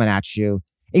always coming at you,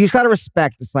 and you just got to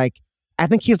respect. It's like I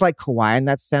think he's like Kawhi in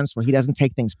that sense, where he doesn't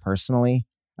take things personally.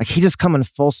 Like he's just coming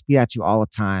full speed at you all the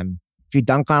time. If you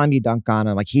dunk on him, you dunk on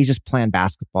him. Like he's just playing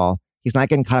basketball. He's not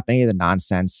getting caught up in any of the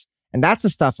nonsense. And that's the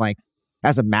stuff, like,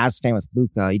 as a Mavs fan with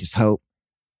Luka, you just hope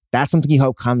that's something you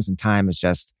hope comes in time, is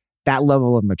just that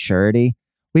level of maturity.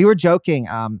 We were joking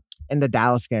in the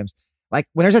Dallas games, like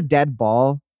when there's a dead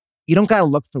ball, you don't got to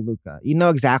look for Luka. You know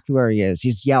exactly where he is.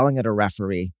 He's yelling at a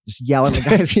referee, just yelling at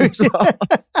guys.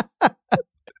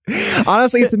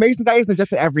 Honestly, it's amazing. The guy isn't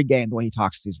just at every game the way he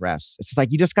talks to these refs. It's just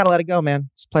like, you just got to let it go, man.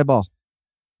 Just play ball.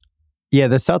 Yeah,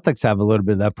 the Celtics have a little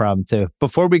bit of that problem too.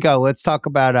 Before we go, let's talk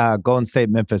about Golden State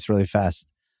Memphis really fast.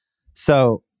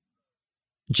 So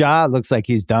Ja looks like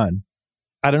he's done.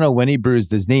 I don't know when he bruised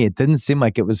his knee. It didn't seem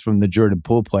like it was from the Jordan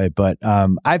Poole play, but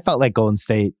I felt like Golden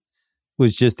State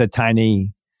was just a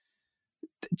tiny,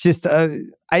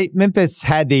 Memphis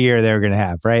had the year they were going to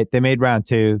have, right? They made round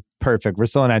 2 perfect.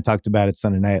 Russell and I talked about it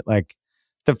Sunday night. Like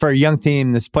for a young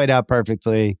team, this played out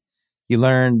perfectly. You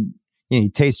learn. You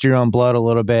taste your own blood a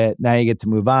little bit. Now you get to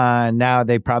move on. Now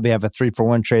they probably have a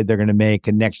 3-for-1 trade they're going to make,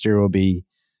 and next year will be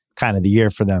kind of the year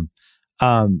for them.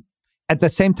 At the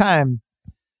same time,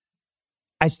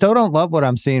 I still don't love what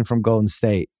I'm seeing from Golden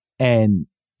State. And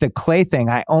the Klay thing,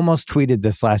 I almost tweeted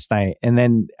this last night. And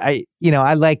then I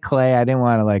like Klay. I didn't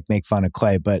want to like make fun of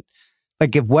Klay, but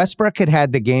like if Westbrook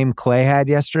had the game Klay had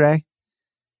yesterday,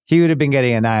 he would have been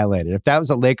getting annihilated. If that was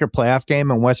a Laker playoff game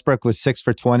and Westbrook was 6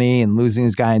 for 20 and losing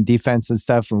his guy in defense and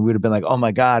stuff, and we would have been like, oh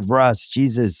my God, Russ,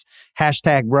 Jesus,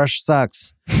 #Rush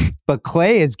sucks. But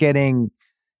Klay is getting,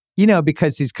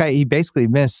 because he basically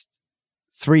missed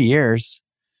 3 years.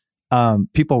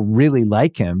 People really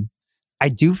like him. I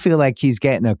do feel like he's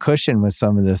getting a cushion with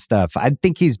some of this stuff. I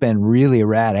think he's been really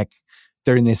erratic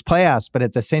during these playoffs, but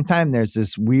at the same time, there's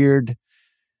this weird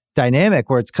dynamic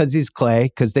where it's because he's Klay,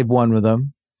 because they've won with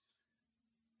him.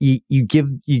 You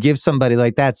give somebody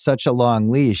like that such a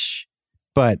long leash,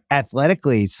 but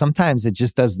athletically, sometimes it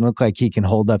just doesn't look like he can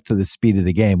hold up to the speed of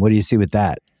the game. What do you see with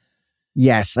that?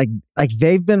 Yes, like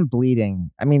they've been bleeding.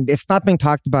 I mean, it's not being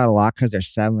talked about a lot because they're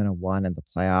 7-1 in the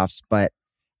playoffs, but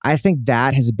I think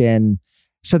that has been.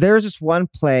 So there was just one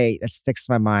play that sticks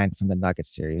to my mind from the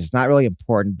Nuggets series. It's not really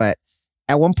important, but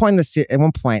at one point,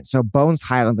 so Bones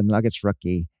Highland, the Nuggets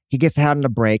rookie, he gets out in a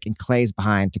break and Klay's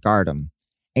behind to guard him.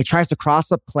 And he tries to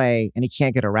cross up Klay and he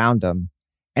can't get around him.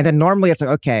 And then normally it's like,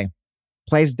 okay,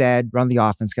 Klay's dead, run the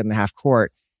offense, get in the half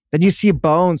court. Then you see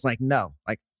Bones like, no,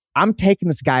 like I'm taking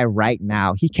this guy right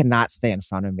now. He cannot stay in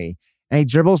front of me. And he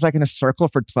dribbles like in a circle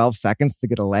for 12 seconds to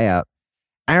get a layup.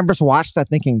 I remember just watching that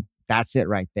thinking, that's it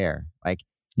right there. Like,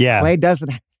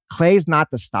 Klay's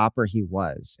not the stopper he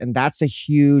was. And that's a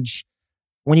huge,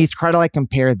 when you try to like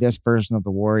compare this version of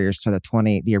the Warriors to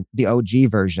the OG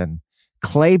version,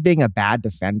 Klay being a bad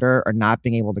defender or not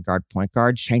being able to guard point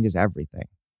guard changes everything.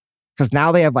 Because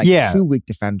now they have like 2 weak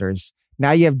defenders.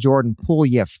 Now you have Jordan Poole.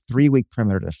 You have 3 weak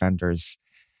perimeter defenders.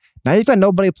 Now you've got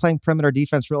nobody playing perimeter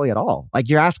defense really at all. Like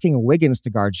you're asking Wiggins to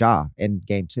guard Ja in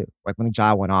game 2. Like when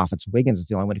Ja went off, it's Wiggins is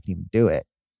the only one who can even do it.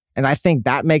 And I think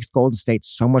that makes Golden State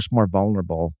so much more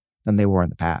vulnerable than they were in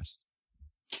the past.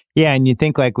 Yeah, and you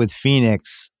think like with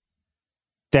Phoenix,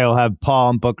 they'll have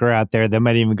Paul and Booker out there. They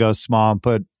might even go small and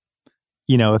put,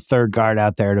 a third guard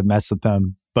out there to mess with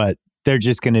them. But they're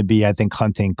just going to be, I think,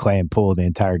 hunting Clay and Poole the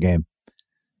entire game.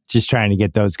 Just trying to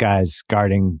get those guys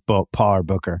guarding Paul or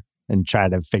Booker and try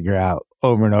to figure out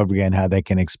over and over again how they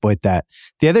can exploit that.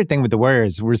 The other thing with the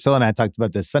Warriors, Russell and I talked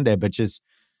about this Sunday, but just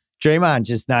Draymond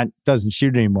doesn't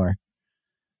shoot anymore,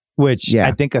 which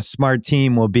I think a smart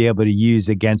team will be able to use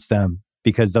against them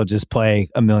because they'll just play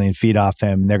a million feet off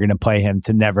him. They're going to play him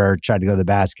to never try to go to the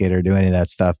basket or do any of that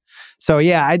stuff. So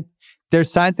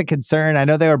there's signs of concern. I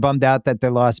know they were bummed out that they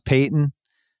lost Peyton,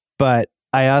 but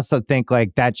I also think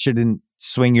like that shouldn't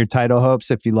swing your title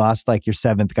hopes if you lost like your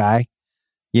seventh guy,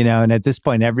 and at this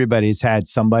point, everybody's had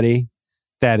somebody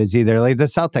that is either like the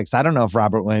Celtics. I don't know if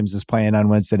Robert Williams is playing on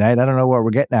Wednesday night. I don't know what we're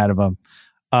getting out of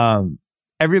him.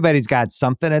 Everybody's got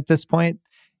something at this point.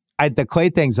 The Clay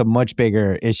thing's a much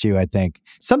bigger issue, I think.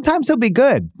 Sometimes he'll be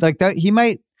good. Like he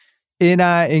might,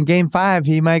 in game 5,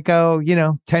 he might go,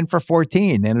 10 for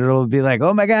 14 and it'll be like,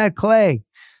 oh my God, Clay.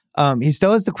 He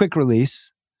still has the quick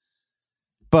release,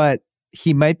 but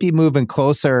he might be moving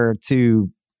closer to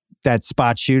that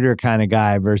spot shooter kind of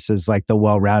guy versus like the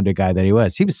well-rounded guy that he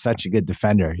was. He was such a good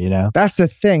defender, That's the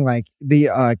thing. Like the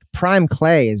prime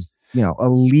Clay is,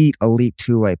 elite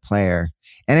two-way player.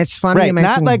 And it's funny you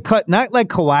mentioned, not like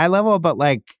Kawhi level, but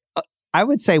like I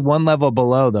would say one level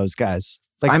below those guys.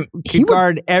 Like he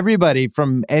guard everybody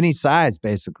from any size,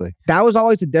 basically. That was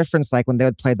always the difference. Like when they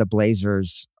would play the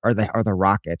Blazers or the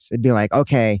Rockets, it'd be like,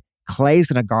 okay, Clay's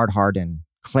gonna guard Harden.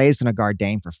 Clay's going to guard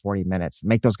Dame for 40 minutes.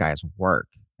 Make those guys work.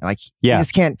 Like, you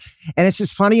just can't. And it's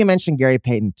just funny you mentioned Gary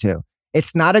Payton, too.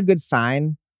 It's not a good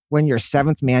sign when your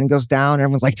seventh man goes down and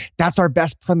everyone's like, that's our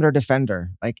best perimeter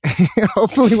defender. Like,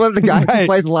 hopefully one of the guys who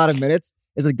plays a lot of minutes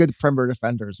is a good perimeter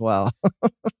defender as well.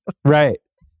 Right.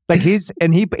 Like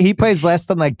he plays less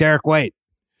than like Derek White.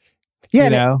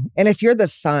 Yeah. And if you're the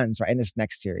Suns, right, in this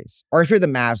next series, or if you're the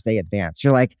Mavs, they advance,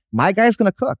 you're like, my guy's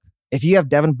going to cook. If you have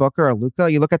Devin Booker or Luka,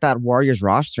 you look at that Warriors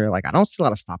roster, like, I don't see a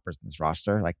lot of stoppers in this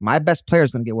roster. Like, my best player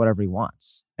is going to get whatever he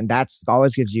wants. And that's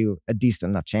always gives you a decent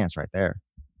enough chance right there.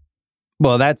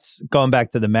 Well, that's going back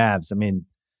to the Mavs. I mean,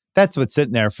 that's what's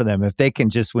sitting there for them. If they can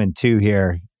just win 2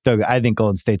 here, I think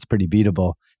Golden State's pretty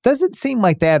beatable. Doesn't seem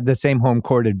like they have the same home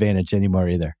court advantage anymore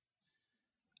either.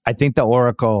 I think the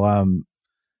Oracle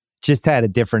just had a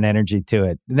different energy to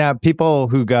it. Now, people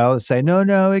who go say,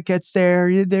 no, it gets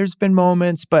there. There's been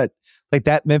moments, but like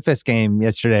that Memphis game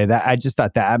yesterday, that I just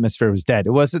thought the atmosphere was dead.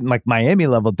 It wasn't like Miami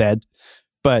level dead,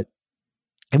 but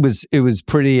it was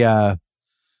pretty, I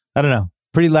don't know,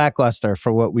 pretty lackluster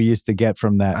for what we used to get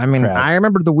from that. I mean, crowd. I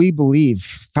remember the We Believe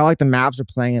felt like the Mavs were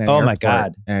playing in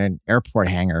an airport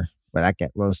hangar where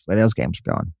those games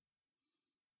are going.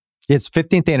 It's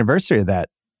 15th anniversary of that.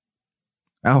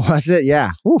 Oh, was it?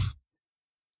 Yeah. Whew.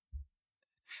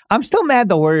 I'm still mad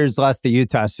the Warriors lost the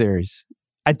Utah series.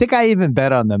 I think I even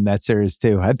bet on them that series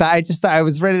too. I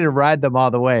was ready to ride them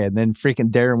all the way, and then freaking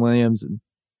Darren Williams and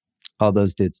all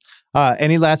those dudes.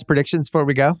 Any last predictions before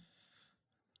we go?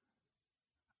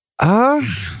 No,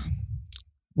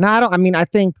 I don't. I mean, I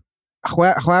think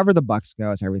however the Bucks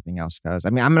goes, everything else goes. I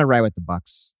mean, I'm going to ride with the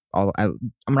Bucks. I'm going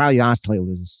to be honest till he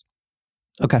loses.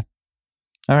 Okay.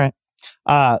 All right.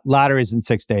 Lottery's in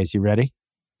 6 days. You ready?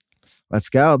 Let's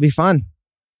go. It'll be fun.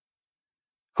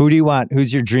 Who do you want?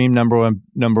 Who's your dream number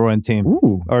one team?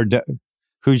 Ooh. Or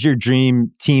who's your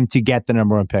dream team to get the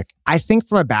number 1 pick? I think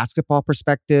from a basketball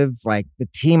perspective, like the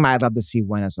team I'd love to see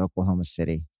win is Oklahoma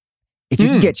City. If you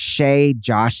can get Shea,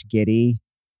 Josh Giddey,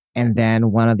 and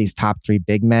then one of these top 3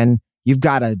 big men, you've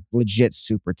got a legit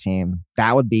super team.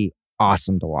 That would be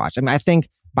awesome to watch. I mean, I think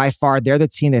by far they're the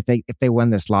team that if they win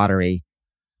this lottery,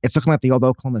 it's looking like the old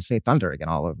Oklahoma State Thunder again,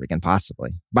 all over again,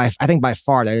 possibly. I think by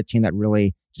far they're the team that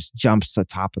really just jumps to the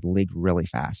top of the league really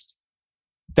fast.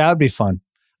 That would be fun.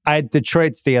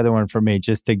 Detroit's the other one for me,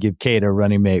 just to give Cade a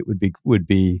running mate would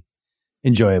be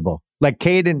enjoyable. Like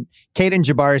Cade and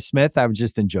Jabari Smith, I would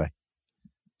just enjoy.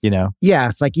 Yeah,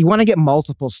 it's like you want to get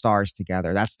multiple stars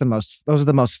together. Those are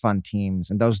the most fun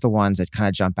teams, and those are the ones that kind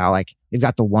of jump out. Like we've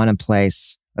got the 1 in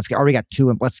place. Let's go. Or we got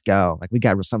 2 and let's go. Like we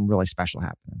got something really special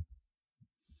happening.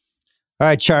 All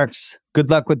right, Tjarks.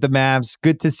 Good luck with the Mavs.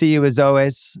 Good to see you as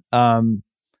always.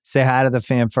 Say hi to the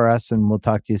fam for us, and we'll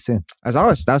talk to you soon. As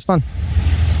always, that was fun.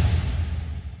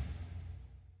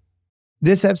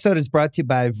 This episode is brought to you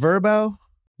by Vrbo.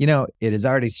 It is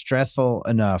already stressful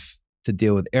enough to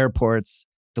deal with airports,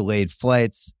 delayed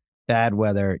flights, bad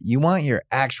weather. You want your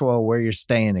actual where you're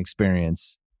staying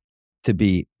experience. to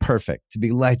be perfect, to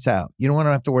be lights out. You don't want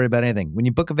to have to worry about anything. When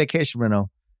you book a vacation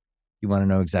rental, you want to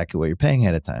know exactly what you're paying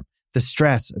ahead of time. The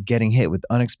stress of getting hit with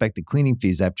unexpected cleaning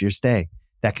fees after your stay,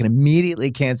 that can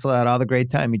immediately cancel out all the great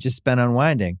time you just spent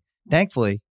unwinding.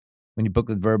 Thankfully, when you book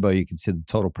with Vrbo, you can see the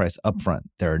total price upfront.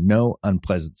 There are no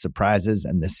unpleasant surprises,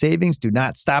 and the savings do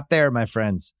not stop there, my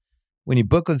friends. When you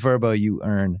book with Vrbo, you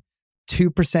earn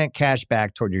 2% cash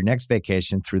back toward your next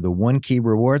vacation through the One Key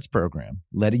Rewards program,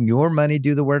 letting your money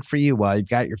do the work for you while you've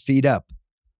got your feet up.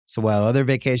 So while other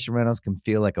vacation rentals can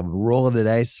feel like a roll of the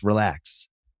dice, relax,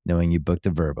 knowing you booked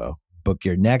a Vrbo. Book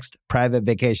your next private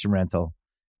vacation rental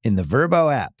in the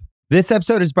Vrbo app. This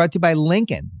episode is brought to you by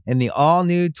Lincoln and the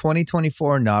all-new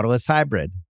 2024 Nautilus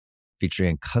Hybrid,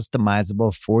 featuring a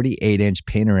customizable 48-inch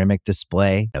panoramic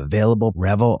display, available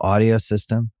Revel audio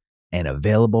system, and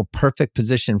available perfect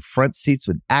position front seats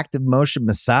with active motion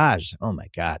massage. Oh my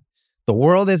God. The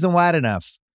world isn't wide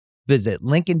enough. Visit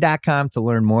Lincoln.com to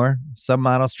learn more. Some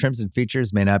models, trims, and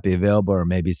features may not be available or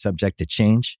may be subject to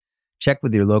change. Check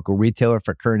with your local retailer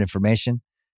for current information.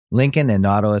 Lincoln and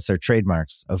Nautilus are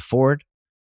trademarks of Ford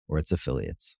or its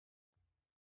affiliates.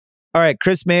 All right,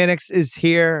 Chris Mannix is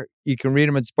here. You can read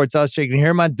him on Sports Illustrated. You can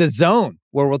hear him on DAZN,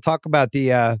 where we'll talk about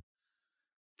the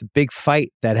big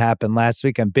fight that happened last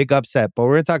week and big upset. But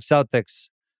we're going to talk Celtics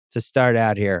to start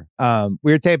out here.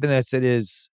 We're taping this. It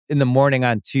is in the morning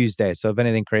on Tuesday. So if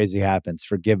anything crazy happens,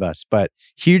 forgive us. But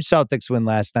huge Celtics win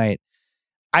last night.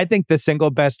 I think the single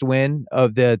best win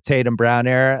of the Tatum Brown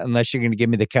era, unless you're going to give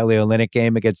me the Kelly Olynyk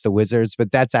game against the Wizards,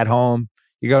 but that's at home.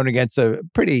 You're going against a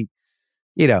pretty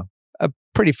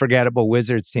forgettable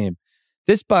Wizards team.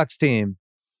 This Bucks team,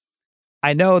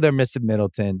 I know they're missing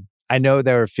Middleton. I know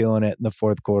they were feeling it in the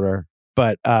fourth quarter,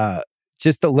 but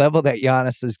just the level that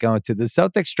Giannis is going to, the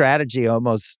Celtics strategy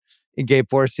almost in game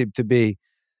 4 seemed to be,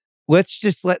 let's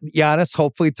just let Giannis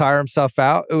hopefully tire himself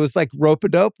out. It was like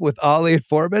rope-a-dope with Ollie and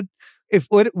Foreman.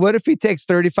 What if he takes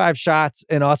 35 shots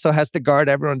and also has to guard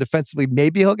everyone defensively?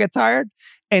 Maybe he'll get tired.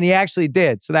 And he actually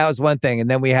did. So that was one thing. And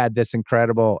then we had this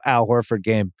incredible Al Horford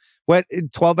game.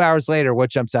 12 hours later, what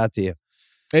jumps out to you?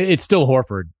 It's still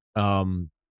Horford. And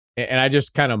I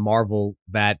just kind of marvel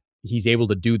that he's able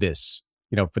to do this,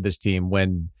 for this team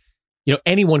when,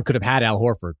 anyone could have had Al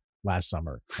Horford last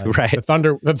summer. Like, right.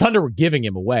 The Thunder were giving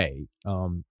him away.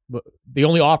 But the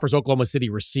only offers Oklahoma City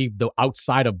received, though,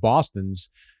 outside of Boston's,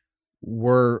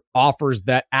 were offers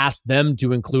that asked them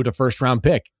to include a first-round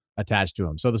pick attached to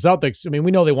him. So the Celtics, we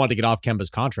know they wanted to get off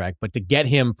Kemba's contract, but to get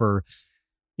him for,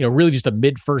 really just a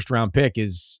mid-first-round pick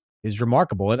is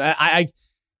remarkable. And I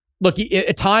look,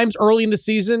 at times early in the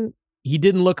season, he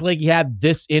didn't look like he had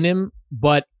this in him,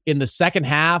 but in the second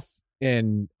half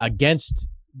and against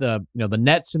the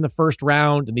Nets in the first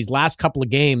round and these last couple of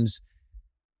games,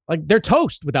 like, they're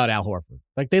toast without Al Horford.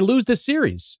 Like, they lose this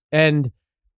series. And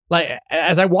like,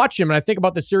 as I watch him and I think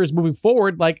about the series moving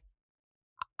forward, like,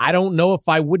 I don't know if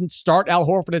I wouldn't start Al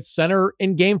Horford at center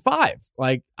in game 5.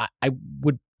 Like, I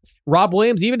would. Rob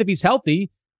Williams, even if he's healthy,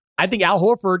 I think Al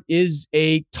Horford is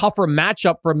a tougher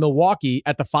matchup for Milwaukee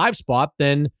at the 5 spot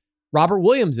than Robert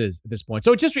Williams is at this point.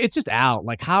 So it's just Al.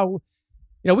 Like, how,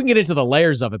 we can get into the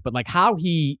layers of it, but like how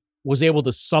he was able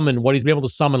to summon what he's been able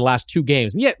to summon the last 2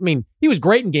 games. Yeah, he was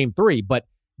great in game 3, but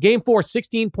game 4,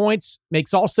 16 points,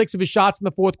 makes all 6 of his shots in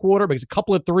the fourth quarter, makes a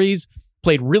couple of threes,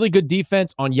 played really good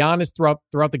defense on Giannis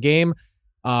throughout the game.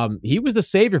 He was the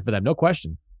savior for them, no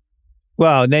question.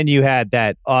 Well, and then you had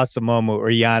that awesome moment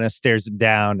where Giannis stares him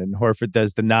down and Horford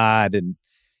does the nod. And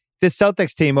this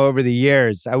Celtics team over the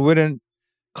years, I wouldn't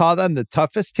call them the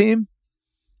toughest team.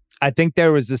 I think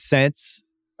there was a sense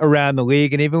around the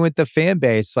league and even with the fan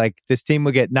base, like this team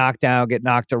would get knocked down, get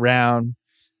knocked around.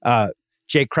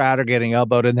 Jay Crowder getting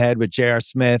elbowed in the head with J.R.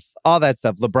 Smith, all that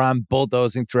stuff. LeBron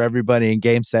bulldozing through everybody in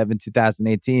Game 7,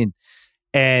 2018.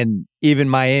 And even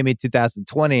Miami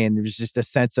 2020. And there was just a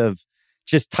sense of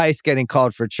just Tice getting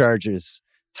called for charges.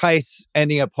 Tice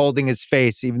ending up holding his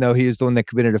face, even though he was the one that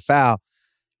committed a foul.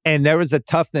 And there was a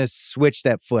toughness switch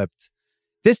that flipped.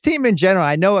 This team in general,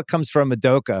 I know it comes from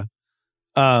Udoka.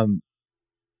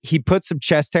 He put some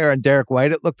chest hair on Derek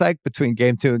White, it looked like, between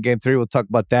game 2 and game 3. We'll talk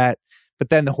about that. But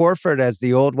then Horford as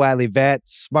the old wily vet,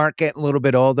 Smart getting a little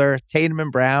bit older, Tatum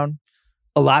and Brown,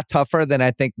 a lot tougher than I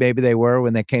think maybe they were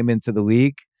when they came into the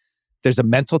league. There's a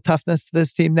mental toughness to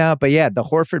this team now. But yeah, the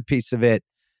Horford piece of it,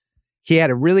 he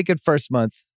had a really good first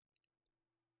month.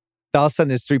 All of a sudden,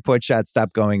 his 3-point shot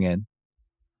stopped going in.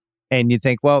 And you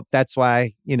think, well, that's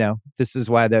why, this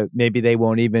is why maybe they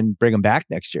won't even bring him back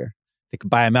next year. They could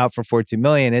buy him out for $14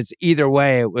 million. It's either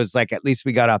way, it was like, at least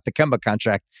we got off the Kemba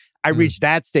contract. I reached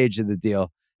that stage of the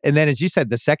deal. And then, as you said,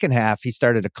 the second half, he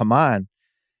started to come on.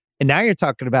 And now you're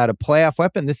talking about a playoff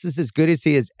weapon. This is as good as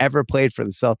he has ever played for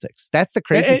the Celtics. That's the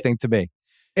crazy thing to me.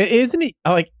 Isn't he?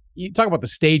 Like, you talk about the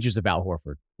stages of Al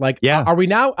Horford. Like, yeah. Are we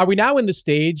now in the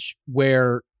stage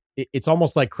where it's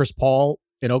almost like Chris Paul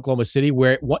in Oklahoma City,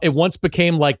 where it once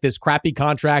became like this crappy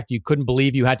contract you couldn't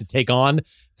believe you had to take on,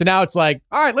 to now it's like,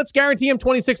 all right, let's guarantee him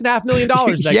 $26.5 million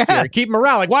next year. Keep him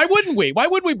around. Like, why wouldn't we? Why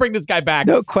wouldn't we bring this guy back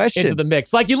no question. into the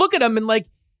mix? Like, you look at him and like,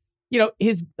 you know,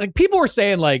 his, like, people were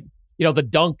saying like, you know, the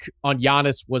dunk on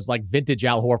Giannis was like vintage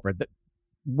Al Horford.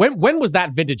 When was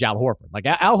that vintage Al Horford? Like,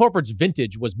 Al Horford's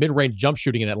vintage was mid-range jump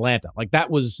shooting in Atlanta. Like,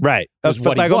 that was right. Was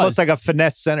what like he was. Almost like a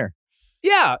finesse center.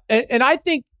 Yeah, and I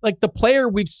think like the player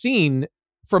we've seen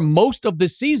for most of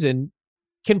this season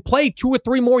can play 2 or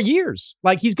 3 more years.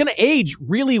 Like, he's going to age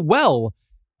really well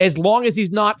as long as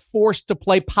he's not forced to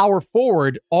play power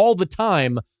forward all the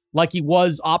time like he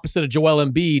was opposite of Joel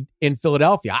Embiid in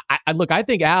Philadelphia. I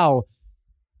think Al,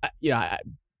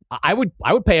 I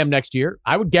would pay him next year.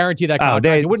 I would guarantee that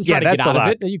contract. I wouldn't try to get out of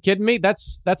it. Are you kidding me?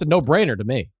 That's a no-brainer to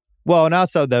me. Well, and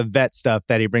also the vet stuff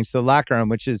that he brings to the locker room,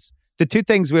 which is the 2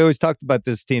 things we always talked about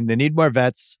this team. They need more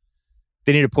vets.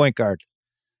 They need a point guard.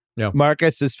 Yeah.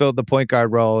 Marcus has filled the point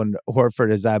guard role, and Horford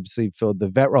has obviously filled the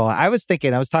vet role. I was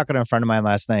talking to a friend of mine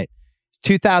last night. It's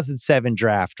 2007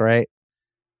 draft, right?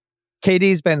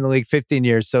 KD's been in the league 15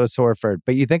 years, so is Horford.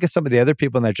 But you think of some of the other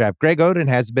people in that draft. Greg Oden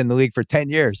has been in the league for 10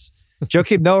 years.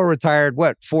 Joakim Noah retired,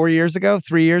 4 years ago,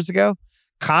 3 years ago?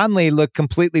 Conley looked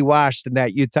completely washed in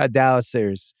that Utah-Dallas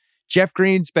series. Jeff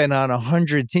Green's been on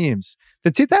 100 teams.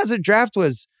 The 2000 draft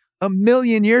was a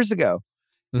million years ago.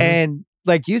 Mm-hmm. And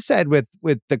like you said, with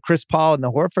the Chris Paul and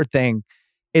the Horford thing,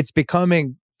 it's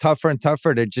becoming tougher and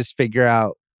tougher to just figure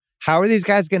out how are these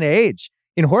guys going to age.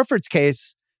 In Horford's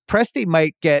case, Presti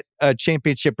might get a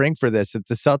championship ring for this if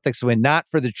the Celtics win, not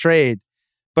for the trade,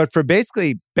 but for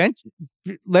basically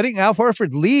letting Al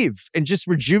Horford leave and just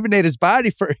rejuvenate his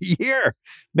body for a year.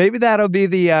 Maybe that'll be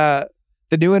the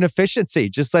new inefficiency.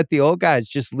 Just let the old guys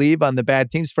just leave on the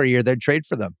bad teams for a year. Then trade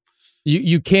for them.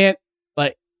 You can't,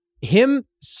 like, him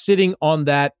sitting on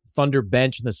that Thunder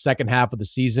bench in the second half of the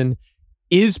season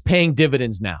is paying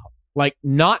dividends now. Like,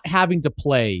 not having to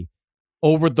play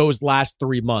over those last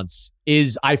 3 months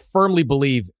is, I firmly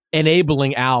believe,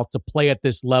 enabling Al to play at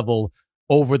this level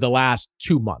over the last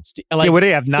 2 months. Like, what do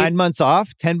you have, 9 months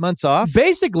off, 10 months off?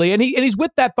 Basically, and he's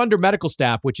with that Thunder medical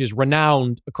staff, which is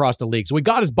renowned across the league. So he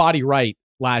got his body right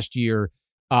last year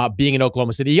being in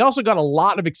Oklahoma City. He also got a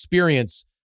lot of experience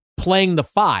playing the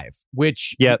 5,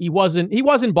 which he wasn't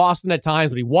in Boston at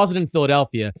times, but he wasn't in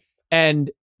Philadelphia.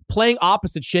 And playing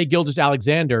opposite Shai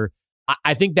Gilgeous-Alexander,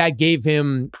 I think that gave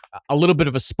him a little bit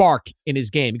of a spark in his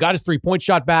game. He got his 3-point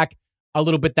shot back a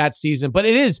little bit that season, but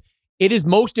it is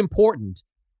most important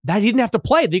that he didn't have to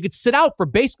play. That he could sit out for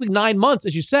basically 9 months,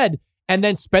 as you said, and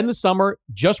then spend the summer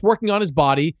just working on his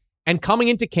body and coming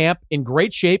into camp in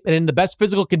great shape and in the best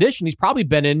physical condition he's probably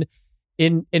been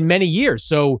in many years.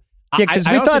 So yeah, because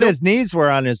we thought his knees were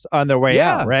on their way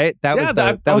out, right? That was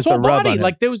the rub body. on him.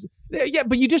 Like, there was,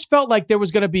 but you just felt like there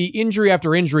was going to be injury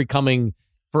after injury coming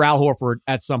for Al Horford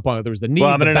at some point. There was the knees,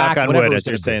 well, I'm the going to back, knock on whatever wood it as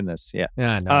you're was saying this. Yeah.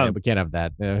 Yeah, no, we can't have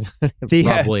that.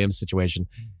 Rob Williams situation.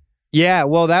 Yeah,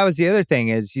 well, that was the other thing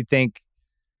is you think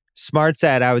Smart's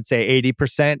at, I would say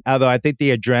 80%, although I think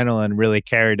the adrenaline really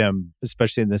carried him,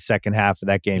 especially in the second half of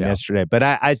that game yesterday. But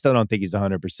I still don't think he's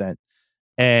 100%.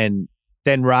 And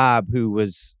then Rob,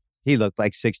 he looked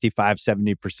like 65,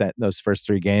 70% in those first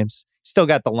 3 games. Still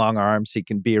got the long arms. He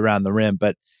can be around the rim,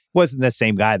 but wasn't the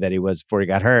same guy that he was before he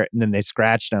got hurt. And then they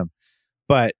scratched him.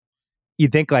 But you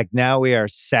think like now we are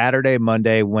Saturday,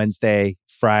 Monday, Wednesday,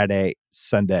 Friday,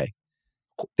 Sunday.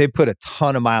 They put a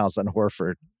ton of miles on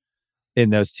Horford in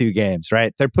those 2 games,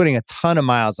 right? They're putting a ton of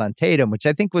miles on Tatum, which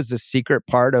I think was the secret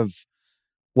part of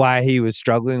why he was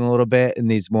struggling a little bit in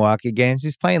these Milwaukee games.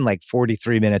 He's playing like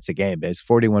 43 minutes a game, base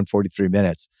 41, 43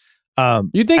 minutes.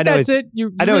 You think that's it?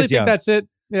 You really think that's it?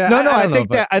 Yeah, no,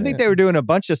 I think they were doing a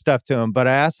bunch of stuff to him, but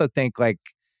I also think like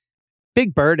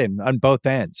big burden on both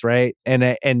ends, right? And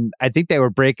I think they were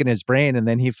breaking his brain, and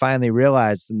then he finally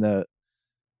realized in the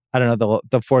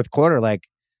fourth quarter, like,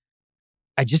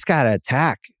 I just gotta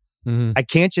attack. Mm-hmm. I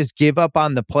can't just give up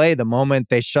on the play the moment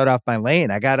they shut off my lane.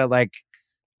 I gotta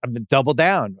double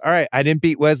down. All right, I didn't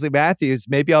beat Wesley Matthews.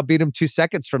 Maybe I'll beat him 2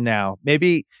 seconds from now.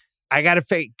 Maybe I gotta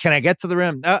fake. Can I get to the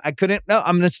rim? No, I couldn't. No,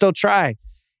 I'm gonna still try.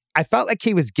 I felt like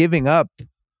he was giving up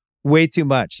way too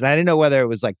much. And I didn't know whether it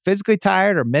was like physically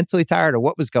tired or mentally tired or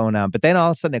what was going on. But then all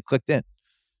of a sudden it clicked in.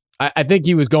 I think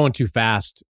he was going too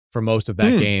fast for most of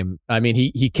that game. I mean,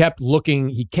 he kept looking.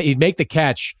 He'd make the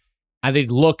catch and he'd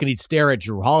look and he'd stare at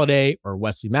Drew Holiday or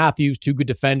Wesley Matthews, 2 good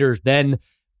defenders. Then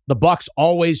the Bucks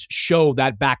always show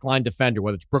that backline defender,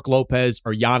 whether it's Brook Lopez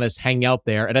or Giannis, hanging out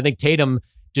there. And I think Tatum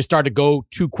just started to go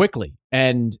too quickly,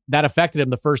 and that affected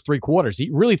him the first three quarters. I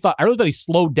really thought he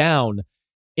slowed down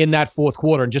in that fourth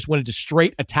quarter and just went into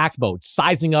straight attack mode,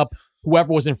 sizing up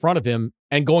whoever was in front of him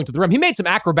and going to the rim. He made some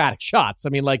acrobatic shots. I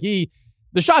mean, like the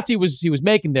shots he was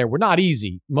making there were not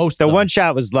easy. The one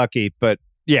shot was lucky, but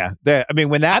yeah,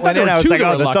 when that went in, I was like,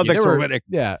 oh, the Celtics were winning.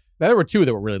 Yeah, there were two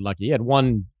that were really lucky. He had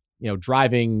one,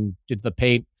 driving into the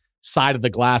paint, side of the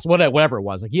glass, whatever it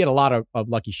was. Like he had a lot of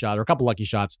lucky shots, or a couple lucky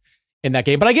shots in that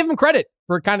game. But I give him credit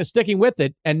for kind of sticking with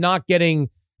it and not getting,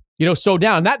 so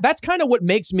down. That's kind of what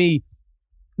makes me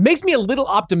a little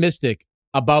optimistic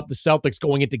about the Celtics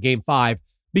going into Game 5,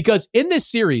 because in this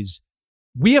series,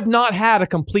 we have not had a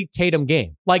complete Tatum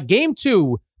game. Like Game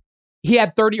 2, he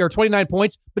had 30 or 29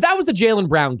 points, but that was the Jaylen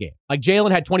Brown game. Like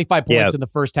Jaylen had 25 points in the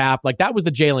first half. Like that was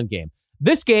the Jaylen game.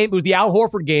 This game, it was the Al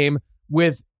Horford game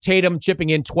with Tatum chipping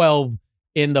in 12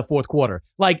 in the fourth quarter.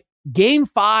 Like Game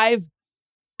 5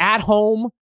 at home,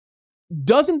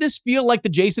 doesn't this feel like the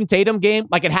Jason Tatum game?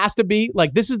 Like it has to be.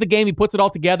 Like this is the game he puts it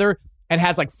all together and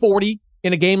has like 40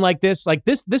 in a game like this. Like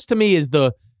this to me is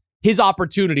his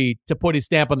opportunity to put his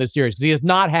stamp on this series, because he has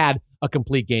not had a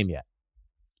complete game yet.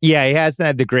 Yeah, he hasn't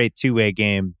had the great two-way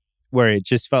game where it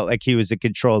just felt like he was in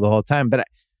control the whole time. But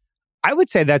I would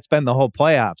say that's been the whole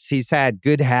playoffs. He's had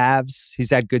good halves. He's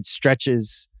had good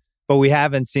stretches. But we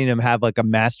haven't seen him have like a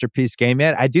masterpiece game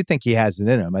yet. I do think he has it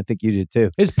in him. I think you did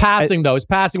too. His passing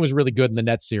was really good in the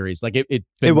Nets series. Like it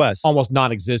was almost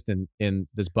non-existent in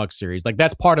this Bucks series. Like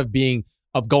that's part of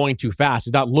going too fast.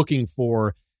 He's not looking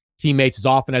for teammates as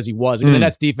often as he was. I mean, the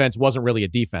Nets defense wasn't really a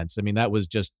defense. I mean, that was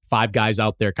just five guys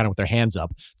out there kind of with their hands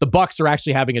up. The Bucks are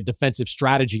actually having a defensive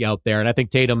strategy out there, and I think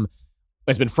Tatum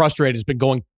has been frustrated, has been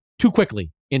going too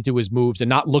quickly into his moves and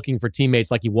not looking for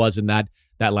teammates like he was in that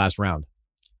last round.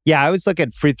 Yeah, I was looking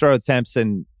at free throw attempts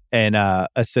and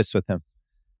assists with him.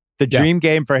 The dream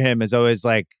game for him is always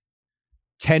like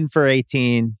 10 for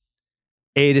 18,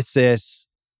 8 assists,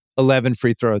 11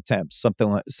 free throw attempts, something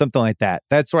like that.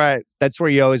 That's where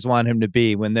you always want him to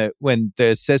be when the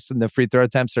assists and the free throw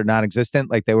attempts are non-existent,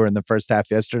 like they were in the first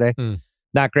half yesterday.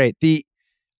 Not great.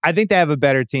 I think they have a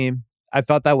better team. I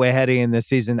felt that way heading in this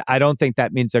season. I don't think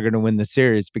that means they're going to win the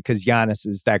series because Giannis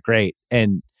is that great.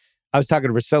 And I was talking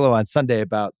to Russillo on Sunday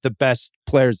about the best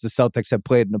players the Celtics have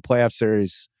played in a playoff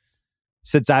series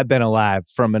since I've been alive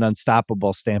from an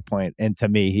unstoppable standpoint. And to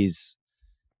me, he's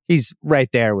right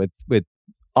there with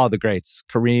all the greats,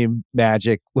 Kareem,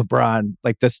 Magic, LeBron,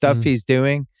 like the stuff he's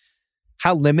doing,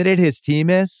 how limited his team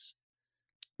is,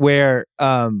 where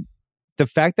the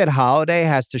fact that Holiday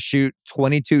has to shoot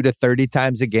 22 to 30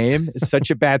 times a game is such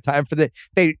a bad time for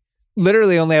they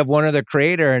literally only have one other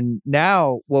creator. And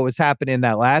now what was happening in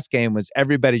that last game was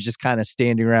everybody just kind of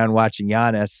standing around watching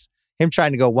Giannis, him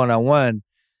trying to go one-on-one.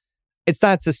 It's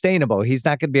not sustainable. He's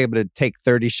not going to be able to take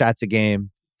 30 shots a game,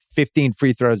 15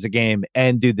 free throws a game,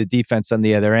 and do the defense on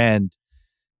the other end,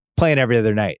 playing every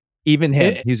other night. Even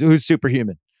him, who's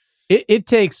superhuman. It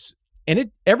takes,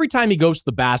 every time he goes to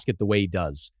the basket the way he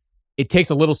does, it takes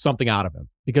a little something out of him,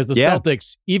 because the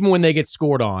Celtics, even when they get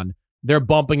scored on, they're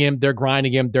bumping him, they're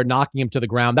grinding him, they're knocking him to the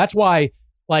ground. That's why,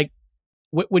 like,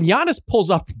 when Giannis pulls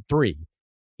up from three,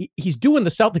 he's doing the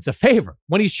Celtics a favor.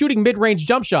 When he's shooting mid-range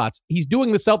jump shots, he's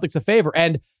doing the Celtics a favor.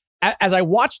 And as I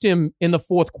watched him in the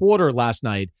fourth quarter last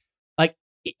night, like,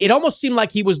 it almost seemed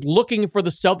like he was looking for the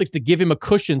Celtics to give him a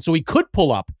cushion so he could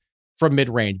pull up from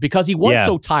mid-range, because he was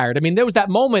so tired. I mean, there was that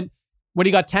moment when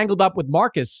he got tangled up with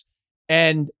Marcus,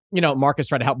 and Marcus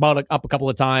tried to help out up a couple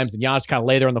of times, and Giannis kind of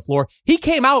lay there on the floor. He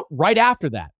came out right after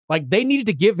that. Like, they needed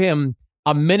to give him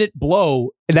a minute blow.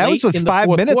 And that was with 5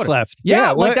 minutes left.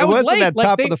 Yeah, like that was late. At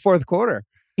top of the fourth quarter.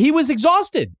 He was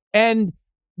exhausted, and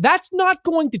that's not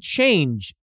going to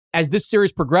change as this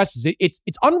series progresses. It's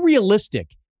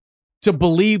unrealistic to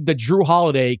believe that Jrue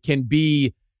Holiday can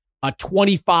be a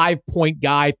 25-point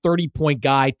guy, 30-point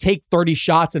guy, take 30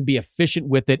 shots and be efficient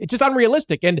with it. It's just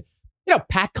unrealistic. And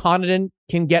Pat Connaughton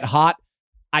can get hot.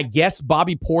 I guess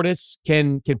Bobby Portis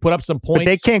can put up some points. But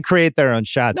they can't create their own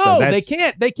shots. No, they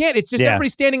can't. They can't. It's just everybody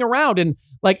standing around. And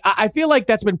like, I feel like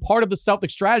that's been part of the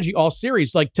Celtics strategy all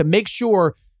series, like to make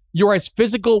sure you're as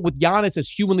physical with Giannis as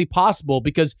humanly possible,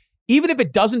 because even if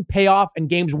it doesn't pay off in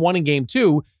games 1 and game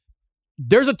 2,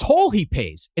 there's a toll he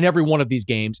pays in every one of these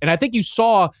games. And I think you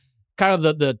saw kind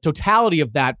of the totality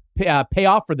of that pay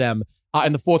off for them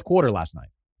in the fourth quarter last night.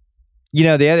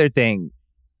 The other thing,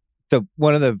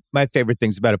 one of my favorite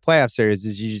things about a playoff series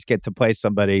is you just get to play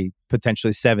somebody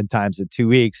potentially 7 times in 2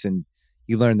 weeks, and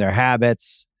you learn their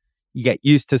habits. You get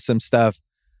used to some stuff.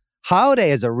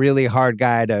 Holiday is a really hard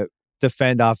guy to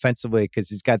defend offensively because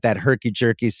he's got that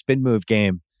herky-jerky spin move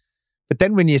game. But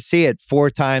then when you see it 4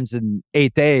 times in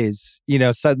 8 days,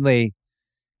 suddenly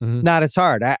not as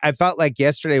hard. I felt like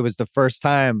yesterday was the first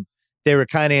time they were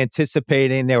kind of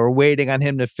anticipating, they were waiting on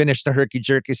him to finish the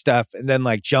herky-jerky stuff and then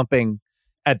like jumping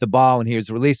at the ball when he was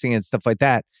releasing it and stuff like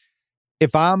that.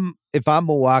 If I'm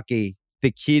Milwaukee,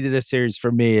 the key to this series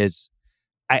for me is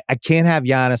I can't have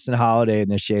Giannis and Holiday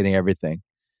initiating everything.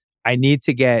 I need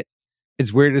to get,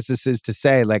 as weird as this is to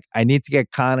say, like I need to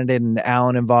get Connaughton and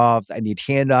Allen involved. I need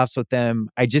handoffs with them.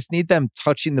 I just need them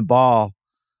touching the ball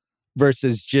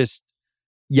versus just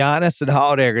Giannis and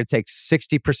Holiday are going to take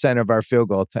 60% of our field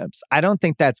goal attempts. I don't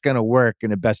think that's going to work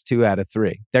in a best 2 out of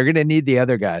 3. They're going to need the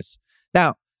other guys.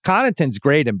 Now, Connaughton's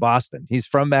great in Boston. He's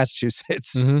from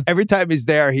Massachusetts. Every time he's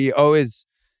there, he always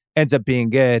ends up being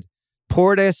good.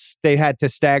 Portis, they had to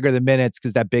stagger the minutes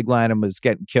because that big line was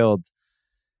getting killed.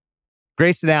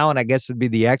 Grayson Allen, I guess, would be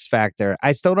the X factor.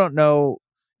 I still don't know,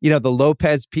 the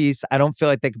Lopez piece. I don't feel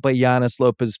like they can play Giannis,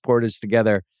 Lopez, Portis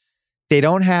together. They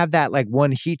don't have that like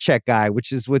one heat check guy,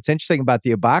 which is what's interesting about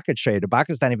the Ibaka trade.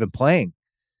 Ibaka's not even playing.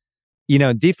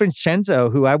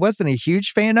 DiVincenzo, who I wasn't a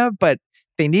huge fan of, but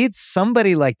they need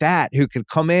somebody like that who could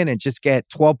come in and just get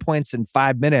 12 points in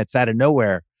 5 minutes out of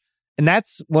nowhere. And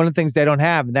that's one of the things they don't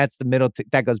have. And that's the Middleton.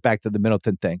 That goes back to the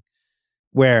Middleton thing,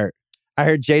 where I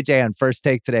heard JJ on First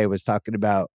Take today was talking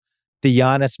about the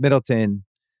Giannis Middleton.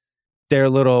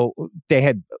 They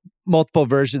had multiple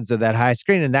versions of that high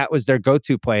screen, and that was their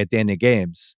go-to play at the end of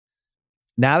games.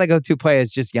 Now the go-to play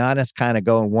is just Giannis kind of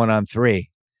going 1-on-3.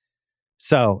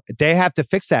 So they have to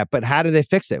fix that. But how do they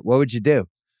fix it? What would you do?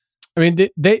 I mean,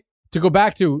 they to go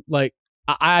back to like,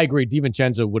 I agree.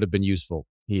 DiVincenzo would have been useful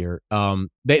here.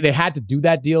 They had to do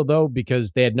that deal though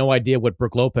because they had no idea what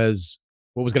was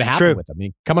going to happen with him. I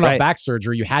mean, coming off back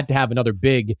surgery, you had to have another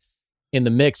big in the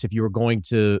mix if you were going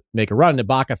to make a run.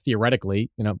 Ibaka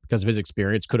theoretically, because of his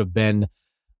experience, could have been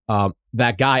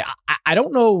that guy. I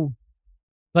don't know.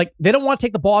 Like, they don't want to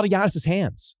take the ball out of Giannis's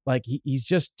hands. Like, he's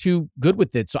just too good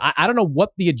with it. So I don't know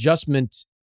what the adjustment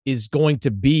is going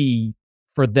to be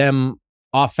for them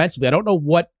offensively. I don't know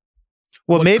what.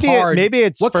 Well, maybe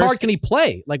it's what card can he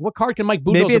play? Like, what card can Mike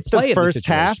Budenholzer play? Maybe it's the first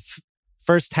half.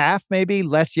 First half, maybe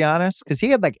less Giannis because he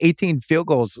had like 18 field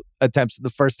goals attempts in the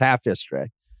first half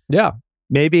yesterday. Yeah,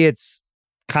 maybe it's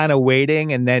kind of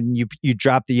waiting, and then you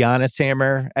drop the Giannis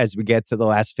hammer as we get to the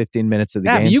last 15 minutes of the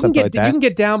game. You can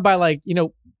get down by like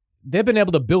they've been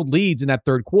able to build leads in that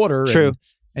third quarter. True.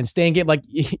 And stay in game. Like,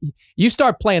 you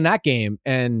start playing that game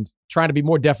and trying to be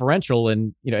more deferential.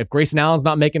 And, if Grayson Allen's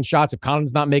not making shots, if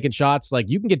Connaughton's not making shots, like,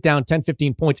 you can get down 10,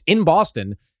 15 points in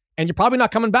Boston, and you're probably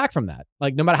not coming back from that.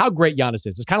 Like, no matter how great Giannis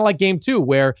is. It's kind of like game 2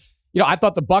 where, I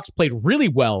thought the Bucks played really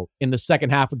well in the second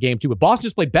half of game 2, but Boston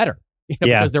just played better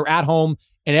because they're at home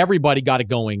and everybody got it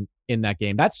going in that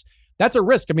game. That's a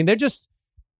risk. I mean, they're just,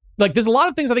 like, there's a lot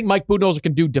of things I think Mike Budenholzer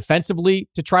can do defensively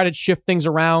to try to shift things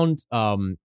around.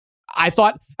 I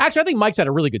think Mike's had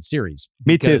a really good series.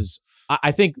 Me too.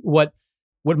 I think what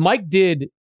Mike did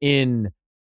in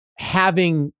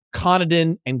having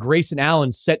Connaughton and Grayson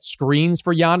Allen set screens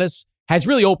for Giannis has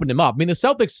really opened him up. I mean, the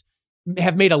Celtics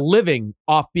have made a living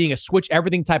off being a switch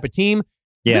everything type of team.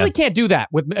 You really can't do that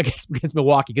against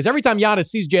Milwaukee because every time Giannis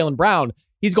sees Jaylen Brown,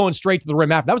 he's going straight to the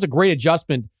rim after. That was a great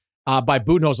adjustment by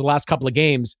Budenholzer the last couple of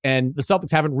games, and the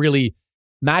Celtics haven't really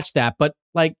matched that. But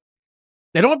like,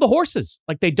 they don't have the horses.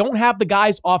 Like, they don't have the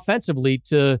guys offensively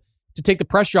to take the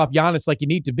pressure off Giannis like you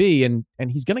need to be, and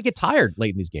he's going to get tired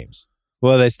late in these games.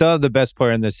 Well, they still have the best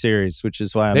player in this series, which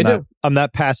is why I'm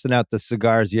not passing out the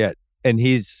cigars yet. And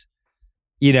he's,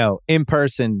 in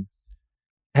person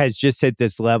has just hit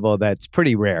this level that's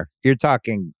pretty rare. You're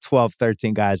talking 12,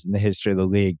 13 guys in the history of the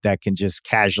league that can just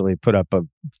casually put up a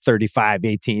 35,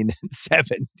 18, and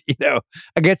 7,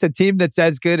 against a team that's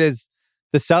as good as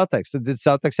the Celtics. The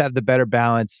Celtics have the better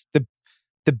balance.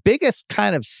 The biggest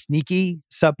kind of sneaky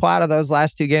subplot of those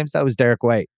last 2 games, that was Derek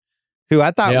White, who I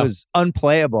thought was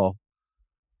unplayable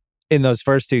in those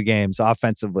first 2 games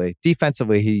offensively.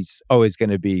 Defensively, he's always going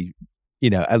to be,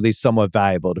 at least somewhat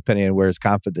valuable depending on where his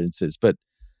confidence is. But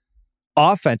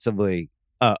offensively,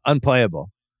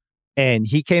 unplayable. And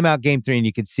he came out game 3 and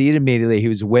you could see it immediately. He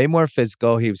was way more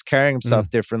physical. He was carrying himself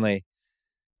differently.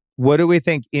 What do we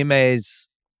think Ime's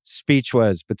speech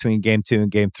was between game 2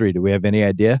 and game 3? Do we have any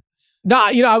idea? No,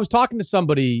 I was talking to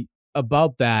somebody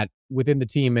about that within the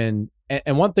team, and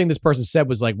one thing this person said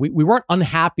was like, we weren't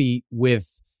unhappy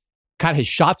with kind of his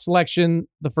shot selection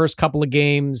the first couple of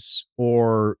games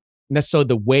or necessarily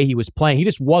the way he was playing. He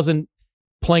just wasn't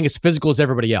playing as physical as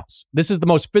everybody else. This is the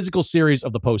most physical series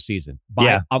of the postseason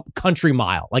by a country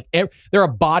mile. Like, there are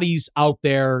bodies out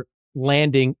there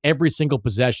landing every single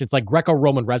possession. It's like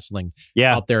Greco-Roman wrestling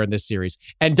out there in this series.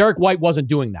 And Derek White wasn't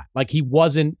doing that. Like, he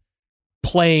wasn't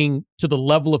playing to the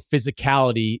level of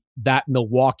physicality that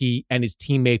Milwaukee and his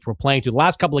teammates were playing to. The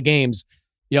last couple of games,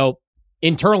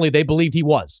 internally, they believed he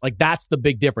was. Like, that's the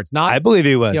big difference. I believe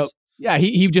he was.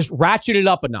 He just ratcheted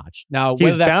up a notch. Now, he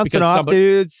was bouncing off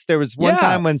dudes. There was one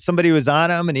time when somebody was on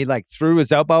him and he threw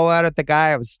his elbow out at the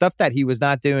guy. It was stuff that he was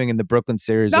not doing in the Brooklyn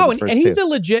series. No, and he's a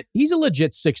legit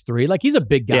 6'3". Like, he's a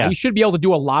big guy. He should be able to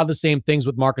do a lot of the same things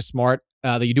with Marcus Smart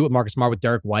that you do with Marcus Smart with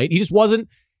Derek White. He just wasn't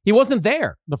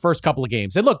there the first couple of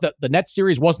games. And look, the Nets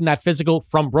series wasn't that physical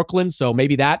from Brooklyn, so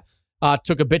maybe that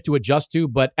took a bit to adjust to,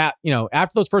 but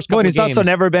after those first couple of games, he's also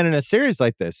never been in a series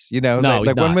like this. No,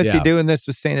 like when was he doing this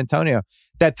with San Antonio?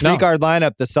 That three-guard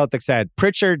lineup the Celtics had.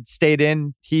 Pritchard stayed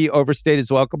in. He overstayed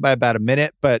his welcome by about a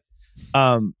minute, but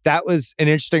that was an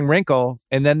interesting wrinkle.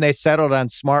 And then they settled on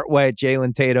Smart, White,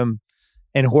 Jalen Tatum,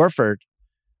 and Horford,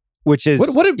 which is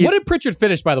what did Pritchard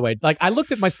finish, by the way? Like, I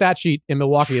looked at my stat sheet in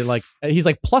Milwaukee, and like he's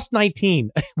like plus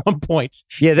 19 at one point.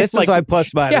 Yeah, this is why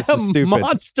plus minus is stupid.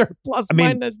 Monster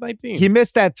minus 19. He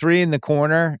missed that three in the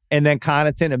corner, and then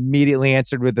Connaughton immediately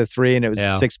answered with the three, and it was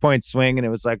a 6-point swing, and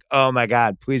it was like, oh my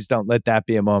God, please don't let that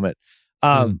be a moment.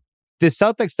 The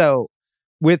Celtics, though,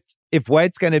 if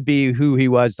White's going to be who he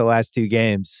was the last two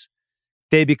games,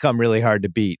 they become really hard to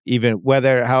beat, even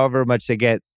however much they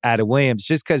get out of Williams,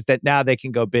 just because that now they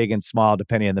can go big and small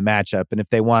depending on the matchup. And if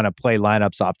they want to play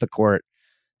lineups off the court,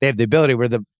 they have the ability, where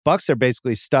the Bucks are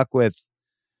basically stuck with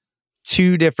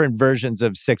two different versions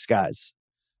of six guys,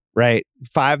 right?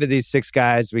 5 of these 6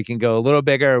 guys, we can go a little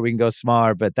bigger, or we can go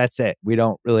smaller, but that's it. We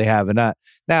don't really have enough.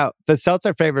 Now, the Celts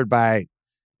are favored by, I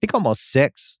think, almost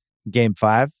 6 game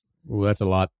 5. Ooh, that's a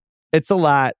lot. It's a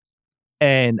lot.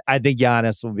 And I think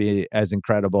Giannis will be as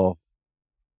incredible.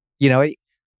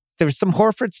 There was some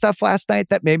Horford stuff last night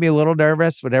that made me a little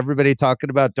nervous, when everybody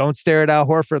talking about don't stare at Al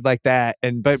Horford like that.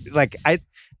 But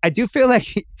I do feel like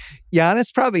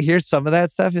Giannis probably hears some of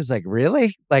that stuff. He's like,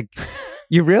 really? Like,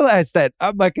 you realize that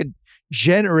I'm like a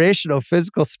generational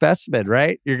physical specimen,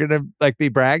 right? You're going to be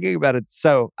bragging about it.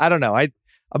 So I don't know. I'm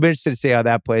interested to see how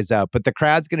that plays out, but the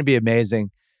crowd's going to be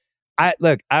amazing.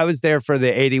 I was there for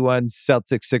the 81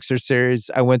 Celtics Sixers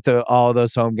series. I went to all of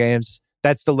those home games.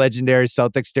 That's the legendary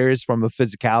Celtics series from a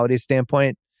physicality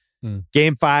standpoint.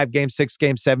 Game 5, Game 6,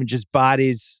 Game 7, just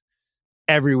bodies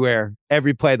everywhere,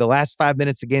 every play. The last 5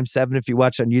 minutes of Game 7, if you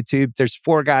watch on YouTube, there's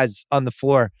 4 guys on the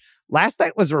floor. Last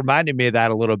night was reminding me of that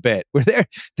a little bit, where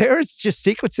there was just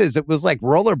sequences. It was like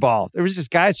rollerball. There was just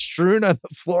guys strewn on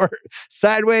the floor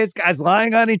sideways, guys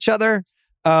lying on each other.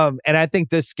 And I think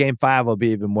this Game 5 will be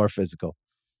even more physical.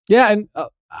 Yeah, and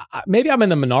maybe I'm in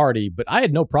the minority, but I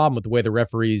had no problem with the way the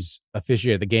referees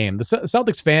officiated the game. The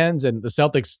Celtics fans and the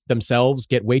Celtics themselves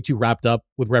get way too wrapped up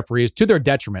with referees to their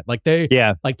detriment. Like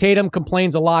Tatum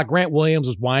complains a lot. Grant Williams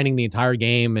was whining the entire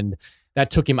game, and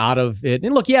that took him out of it.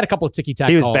 And look, he had a couple of ticky-tack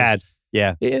calls. He was bad.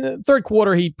 Yeah. In the third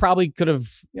quarter, he probably could have,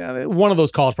 one of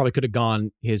those calls probably could have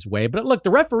gone his way. But look,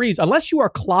 the referees, unless you are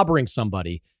clobbering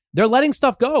somebody, they're letting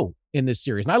stuff go in this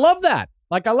series. And I love that.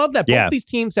 Both these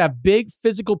teams have big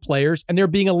physical players, and they're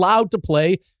being allowed to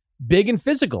play big and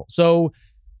physical. So,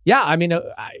 yeah, I mean,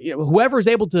 whoever is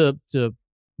able to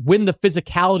win the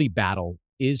physicality battle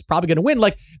is probably going to win.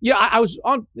 I was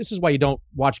on. This is why you don't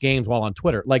watch games while on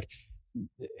Twitter.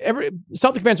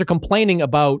 Celtic fans are complaining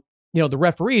about the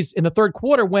referees in the third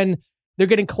quarter when they're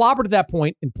getting clobbered at that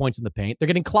point in points in the paint. They're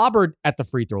getting clobbered at the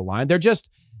free throw line. They're just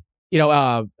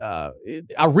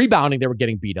rebounding, they were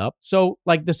getting beat up. So,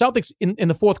 the Celtics in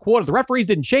the fourth quarter, the referees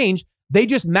didn't change. They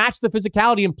just matched the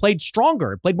physicality and played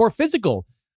stronger, played more physical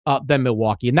than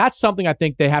Milwaukee. And that's something I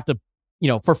think they have to,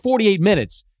 for 48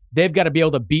 minutes, they've got to be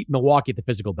able to beat Milwaukee at the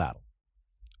physical battle.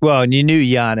 Well, and you knew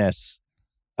Giannis.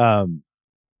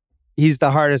 He's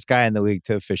the hardest guy in the league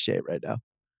to officiate right now.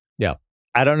 Yeah.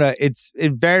 I don't know. It's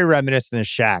very reminiscent of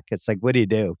Shaq. It's like, what do you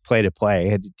do? Play to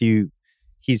play.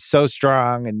 He's so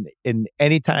strong, and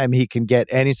anytime he can get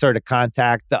any sort of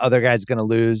contact, the other guy's going to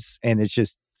lose. And it's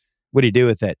just, what do you do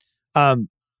with it? Do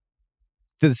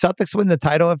the Celtics win the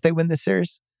title if they win this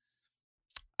series?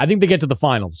 I think they get to the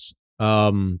finals.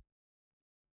 I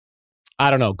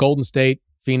don't know. Golden State,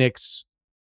 Phoenix,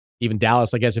 even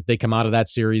Dallas, I guess, if they come out of that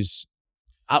series.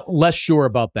 I'm less sure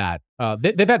about that.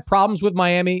 They've had problems with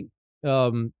Miami,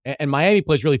 and Miami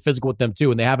plays really physical with them too,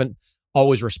 and they haven't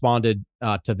always responded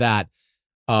to that.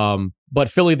 But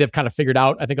Philly, they've kind of figured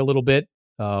out, I think, a little bit,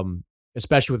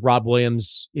 especially with Rob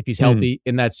Williams, if he's healthy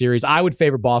in that series. I would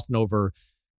favor Boston over,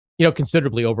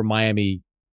 considerably over Miami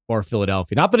or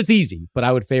Philadelphia. Not that it's easy, but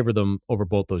I would favor them over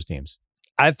both those teams.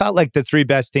 I felt like the 3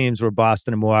 best teams were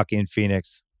Boston and Milwaukee and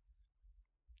Phoenix.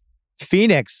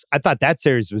 Phoenix, I thought that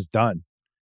series was done.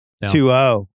 No.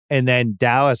 2-0. And then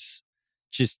Dallas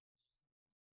just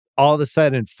all of a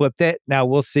sudden flipped it. Now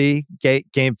we'll see.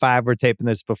 Game 5, we're taping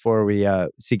this before we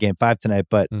see Game 5 tonight.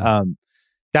 But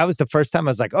that was the first time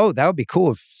I was like, oh, that would be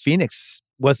cool if Phoenix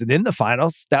wasn't in the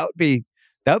finals. That would be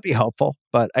helpful.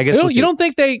 But I guess you don't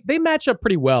think they match up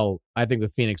pretty well, I think,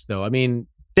 with Phoenix, though. I mean,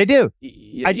 they do.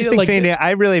 I just think like, Phoenix,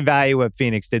 I really value what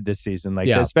Phoenix did this season,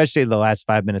 especially the last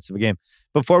 5 minutes of a game.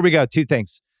 Before we go, 2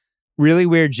 things. Really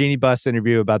weird Jeannie Buss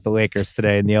interview about the Lakers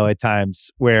today in the LA Times,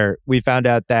 where we found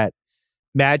out that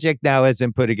Magic now has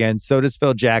input again. So does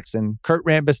Phil Jackson. Kurt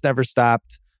Rambis never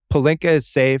stopped. Pelinka is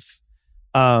safe.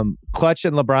 Clutch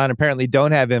and LeBron apparently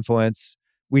don't have influence.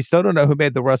 We still don't know who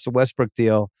made the Russell Westbrook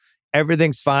deal.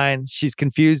 Everything's fine. She's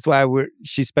confused why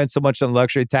she spent so much on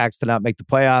luxury tax to not make the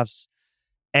playoffs.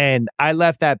 And I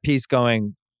left that piece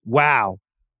going, wow,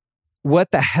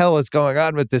 what the hell is going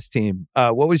on with this team?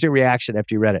 What was your reaction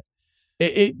after you read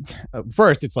it?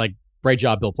 First, it's like, great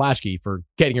job, Bill Plaschke, for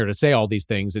getting her to say all these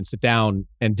things and sit down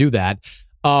and do that.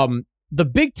 The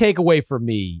big takeaway for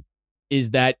me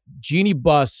is that Jeannie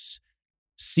Buss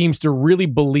seems to really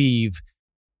believe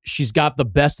she's got the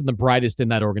best and the brightest in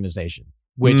that organization,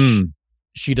 which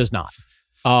she does not.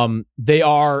 They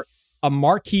are a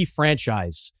marquee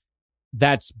franchise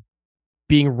that's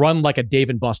being run like a Dave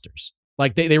 & Buster's.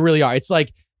 Like they really are. It's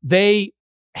like they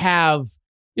have,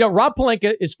 Rob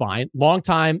Pelinka is fine.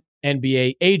 Longtime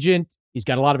NBA agent. He's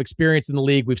got a lot of experience in the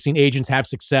league. We've seen agents have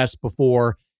success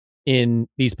before in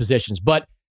these positions. But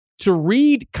to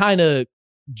read kind of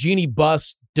Jeannie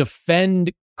Buss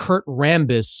defend Kurt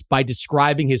Rambis by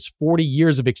describing his 40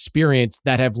 years of experience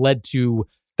that have led to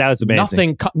that was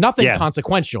amazing. nothing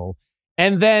consequential,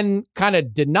 and then kind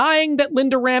of denying that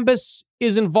Linda Rambis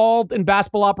is involved in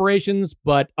basketball operations,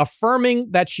 but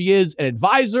affirming that she is an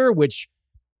advisor, which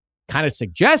kind of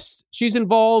suggests she's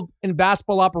involved in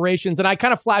basketball operations. And I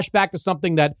kind of flash back to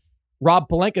something that Rob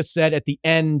Pelinka said at the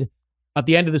end of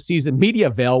the season media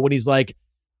veil, when he's like,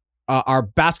 our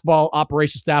basketball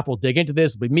operations staff will dig into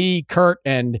this. It'll be me, Kurt,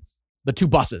 and the 2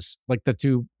 buses, like the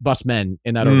 2 bus men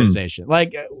in that organization.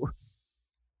 Like,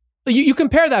 you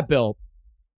compare that, Bill,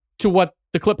 to what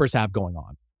the Clippers have going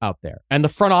on out there and the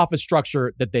front office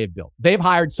structure that they've built. They've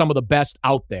hired some of the best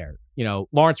out there.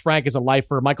 Lawrence Frank is a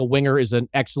lifer. Michael Winger is a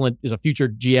future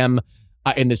GM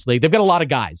in this league. They've got a lot of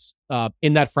guys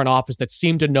in that front office that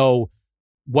seem to know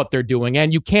what they're doing.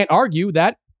 And you can't argue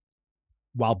that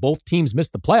while both teams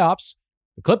missed the playoffs,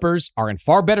 the Clippers are in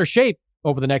far better shape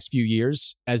over the next few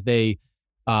years as they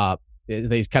kind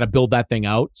of build that thing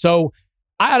out. So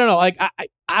I don't know. Like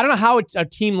I don't know how it's a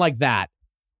team like that,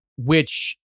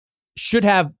 which should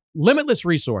have limitless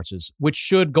resources, which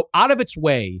should go out of its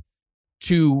way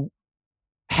to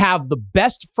have the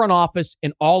best front office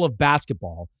in all of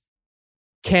basketball,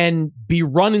 can be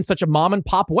run in such a mom and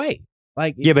pop way.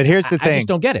 Like, yeah, but here's the thing. I just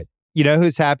don't get it. You know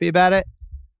who's happy about it?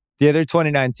 The other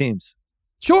 29 teams.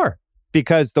 Sure.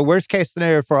 Because the worst case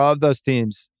scenario for all of those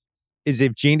teams is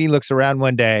if Jeannie looks around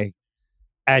one day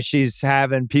as she's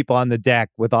having people on the deck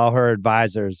with all her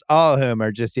advisors, all of whom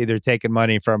are just either taking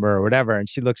money from her or whatever, and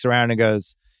she looks around and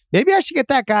goes, maybe I should get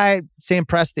that guy, Sam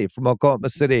Presti from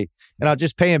Oklahoma City, and I'll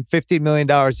just pay him $15 million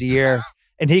a year,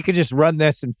 and he could just run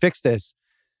this and fix this.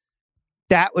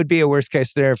 That would be a worst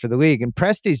case scenario for the league. And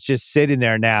Presti's just sitting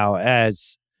there now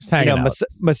as,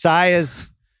 Messiah's,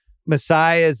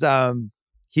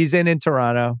 he's in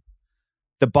Toronto.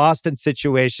 The Boston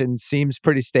situation seems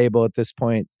pretty stable at this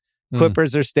point.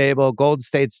 Clippers are stable. Golden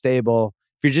State's stable.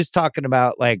 If you're just talking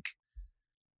about like,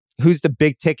 who's the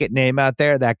big ticket name out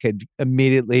there that could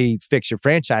immediately fix your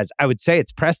franchise, I would say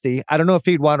it's Presti. I don't know if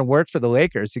he'd want to work for the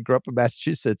Lakers. He grew up in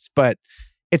Massachusetts, but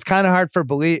it's kind of hard for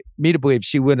me to believe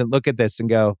she wouldn't look at this and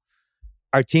go,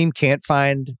 our team can't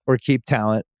find or keep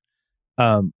talent.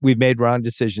 We've made wrong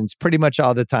decisions pretty much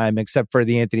all the time, except for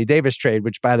the Anthony Davis trade,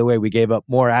 which, by the way, we gave up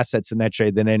more assets in that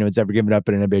trade than anyone's ever given up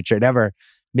in an NBA trade ever.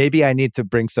 Maybe I need to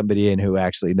bring somebody in who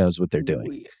actually knows what they're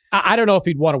doing. I don't know if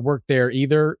he'd want to work there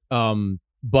either.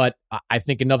 But I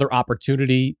think another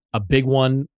opportunity, a big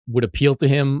one, would appeal to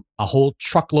him. A whole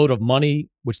truckload of money,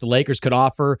 which the Lakers could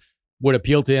offer, would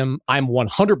appeal to him. I'm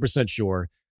 100% sure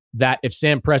that if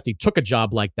Sam Presti took a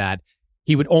job like that,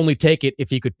 he would only take it if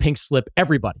he could pink slip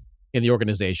everybody in the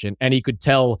organization. And he could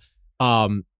tell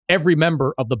every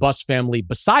member of the Buss family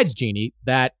besides Jeannie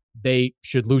that they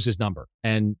should lose his number.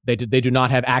 And they do not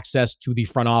have access to the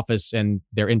front office, and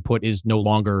their input is no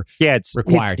longer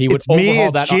required. He would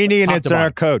overhaul that. It's Jeannie and it's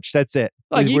our coach. That's it.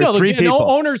 Like,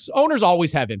 owners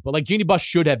always have input. Like Jeannie Buss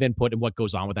should have input in what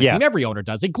goes on with that team. Every owner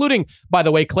does, including, by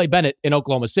the way, Clay Bennett in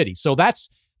Oklahoma City. So that's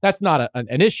not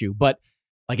an issue. But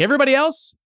Like everybody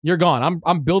else, you're gone.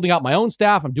 I'm building out my own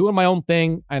staff. I'm doing my own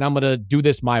thing, and I'm going to do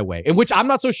this my way. In which I'm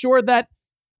not so sure that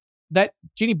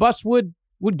Jeannie Buss would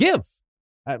give.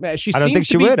 I don't think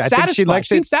she would. I think she likes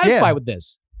it. Seems satisfied with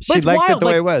this. But she likes it the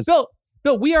way it was.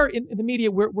 Bill, we are in the media.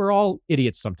 We're all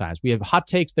idiots sometimes. We have hot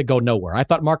takes that go nowhere. I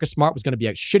thought Marcus Smart was going to be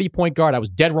a shitty point guard. I was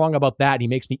dead wrong about that. And he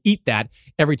makes me eat that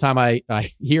every time I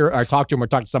hear or talk to him or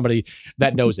talk to somebody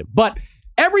that knows him. But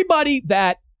everybody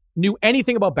that knew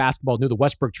anything about basketball knew the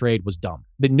Westbrook trade was dumb.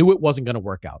 They knew it wasn't going to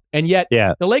work out. And yet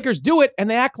the Lakers do it and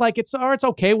they act like it's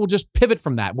okay. We'll just pivot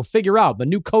from that. We'll figure out the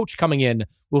new coach coming in.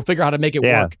 We'll figure out how to make it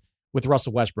work with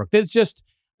Russell Westbrook. It's just,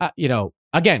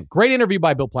 again, great interview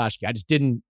by Bill Plaschke. I just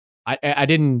didn't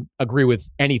agree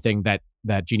with anything that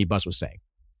Jeannie Buss was saying.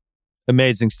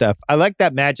 Amazing stuff. I like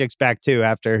that Magic's back too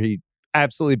after he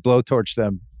absolutely blowtorched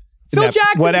them. Phil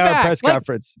Jackson's 1 hour back. press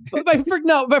conference.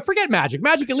 But forget Magic.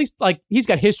 Magic, at least he's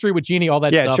got history with Jeannie, all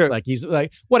that stuff. True. He's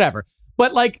whatever.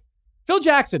 But Phil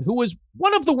Jackson, who was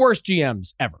one of the worst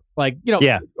GMs ever,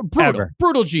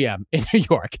 brutal GM in New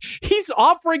York. He's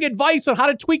offering advice on how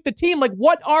to tweak the team.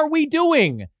 What are we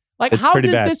doing? How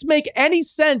does this make any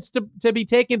sense to be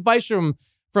taking advice from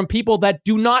people that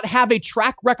do not have a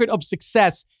track record of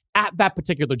success at that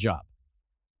particular job?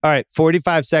 All right,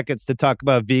 45 seconds to talk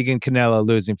about vegan Canelo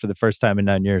losing for the first time in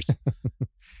 9 years.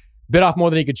 Bit off more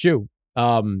than he could chew.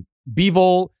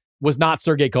 Bivol was not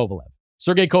Sergey Kovalev.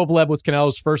 Sergey Kovalev was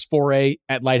Canelo's first foray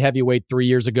at light heavyweight 3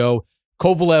 years ago.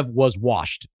 Kovalev was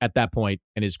washed at that point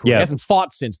in his career. He hasn't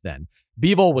fought since then.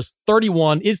 Bivol is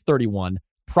 31,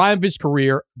 prime of his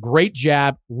career, great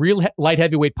jab, real light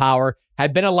heavyweight power,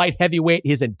 had been a light heavyweight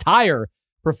his entire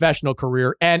professional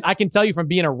career. And I can tell you from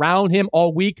being around him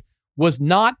all week, was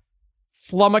not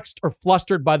flummoxed or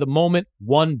flustered by the moment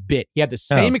one bit. He had the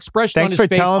same expression on his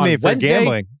face on Wednesday. Thanks for telling me for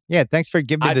gambling. Yeah, thanks for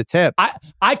giving me the tip.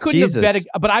 I couldn't have bet,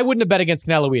 but I wouldn't have bet against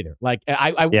Canelo either.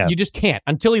 You just can't.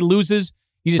 Until he loses,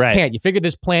 you just can't. You figure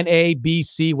this plan A, B,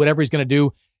 C, whatever he's going to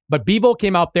do. But Bivol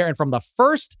came out there and from the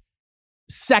first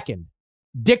second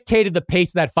dictated the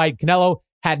pace of that fight. Canelo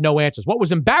had no answers. What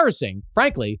was embarrassing,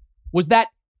 frankly, was that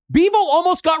Bivol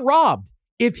almost got robbed.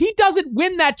 If he doesn't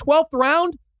win that 12th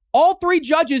round, all three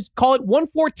judges call it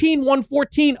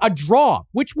 114-114, a draw,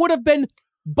 which would have been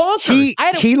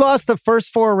bonkers. He lost the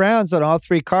first 4 rounds on all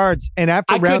 3 cards. And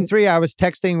after round 3, I was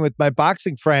texting with my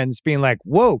boxing friends being like,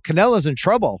 whoa, Canelo's in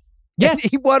trouble. Yes.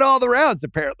 And he won all the rounds,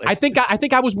 apparently. I think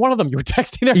I was one of them. You were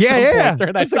texting there. Yeah.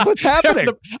 It's like, what's happening?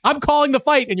 I'm calling the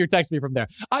fight and you're texting me from there.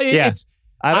 I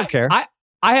don't care.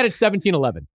 I had it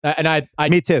 17-11, and I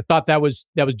Me too. thought that was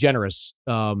generous,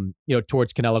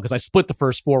 towards Canelo because I split the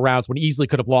first 4 rounds when he easily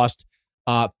could have lost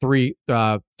 3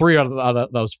 out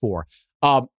of those 4.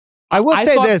 I will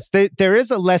say this: there is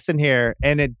a lesson here,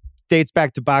 and it dates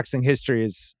back to boxing history.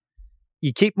 Is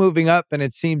you keep moving up, and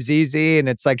it seems easy, and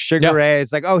it's like Sugar Ray.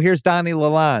 It's like, oh, here's Donnie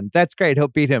Lalonde. That's great. He'll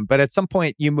beat him. But at some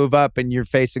point, you move up, and you're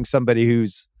facing somebody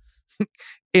who's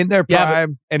in their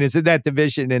prime and is in that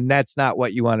division, and that's not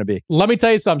what you want to be. Let me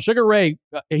tell you something. Sugar Ray,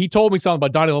 he told me something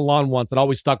about Donnie Lalonde once that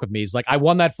always stuck with me. He's like, I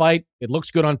won that fight. It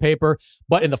looks good on paper.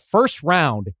 But in the first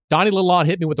round, Donnie Lalonde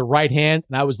hit me with the right hand,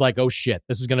 and I was like, oh shit,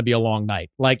 this is going to be a long night.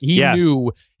 He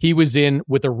knew he was in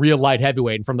with a real light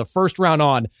heavyweight. And from the first round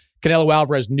on, Canelo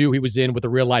Alvarez knew he was in with a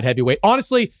real light heavyweight.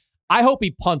 Honestly, I hope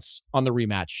he punts on the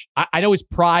rematch. I know his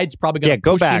pride's probably going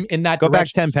to push him in that direction. Go back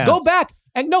 10 pounds. Go back.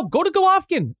 And no, go to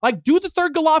Golovkin. Do the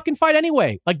third Golovkin fight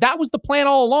anyway. That was the plan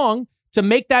all along, to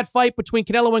make that fight between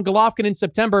Canelo and Golovkin in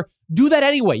September. Do that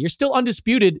anyway. You're still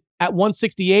undisputed at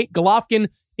 168. Golovkin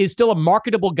is still a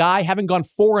marketable guy, having gone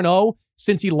 4-0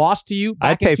 since he lost to you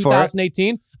back in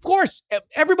 2018. Of course,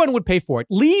 everyone would pay for it.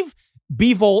 Leave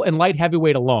Bivol and light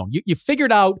heavyweight alone. You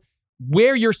figured out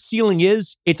where your ceiling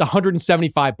is. It's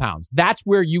 175 pounds. That's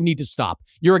where you need to stop.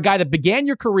 You're a guy that began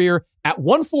your career at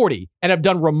 140 and have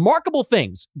done remarkable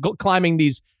things climbing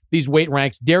these weight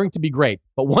ranks, daring to be great.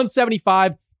 But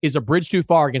 175 is a bridge too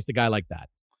far against a guy like that.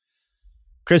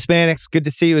 Chris Mannix, good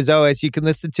to see you as always. You can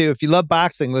listen to, if you love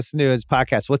boxing, listen to his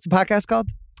podcast. What's the podcast called?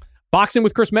 Boxing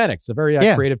with Chris Mannix. A very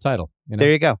creative title. There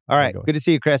you go. All right. Good to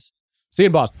see you, Chris. See you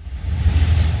in Boston.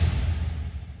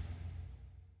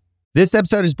 This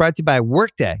episode is brought to you by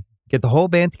Workday. Get the whole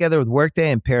band together with Workday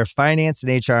and pair finance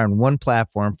and HR on one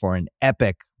platform for an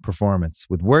epic performance.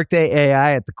 With Workday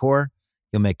AI at the core,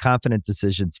 you'll make confident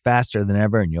decisions faster than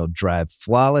ever, and you'll drive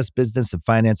flawless business and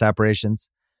finance operations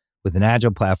with an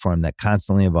agile platform that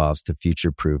constantly evolves to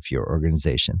future-proof your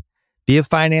organization. Be a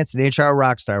finance and HR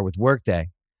rockstar with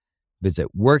Workday.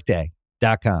 Visit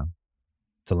Workday.com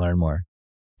to learn more.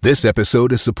 This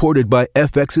episode is supported by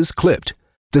FX's Clipped,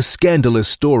 The scandalous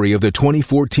story of the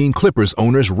 2014 Clippers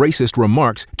owner's racist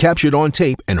remarks captured on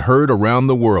tape and heard around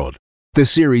the world. The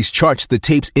series charts the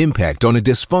tape's impact on a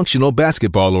dysfunctional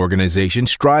basketball organization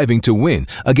striving to win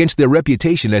against their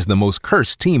reputation as the most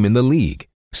cursed team in the league.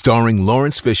 Starring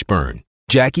Lawrence Fishburne,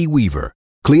 Jackie Weaver,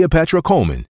 Cleopatra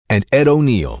Coleman, and Ed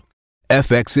O'Neill.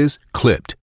 FX's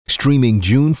Clipped, streaming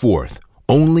June 4th,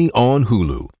 only on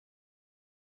Hulu.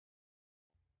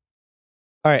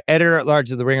 All right, editor-at-large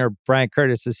of The Ringer, Bryan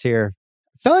Curtis is here.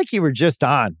 I felt like you were just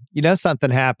on. You know something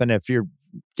happened if you're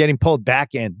getting pulled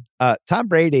back in. Tom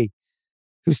Brady,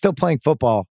 who's still playing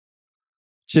football,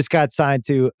 just got signed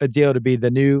to a deal to be the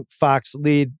new Fox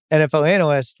lead NFL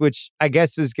analyst, which I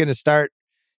guess is going to start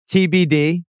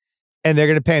TBD, and they're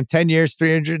going to pay him 10 years,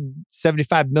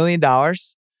 $375 million,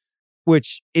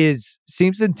 which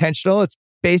seems intentional. It's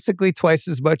basically twice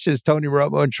as much as Tony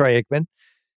Romo and Troy Aikman.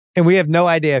 And we have no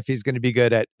idea if he's going to be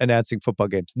good at announcing football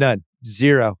games. None.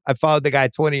 Zero. I've followed the guy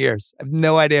 20 years. I have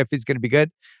no idea if he's going to be good.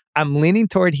 I'm leaning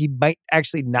toward he might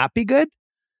actually not be good.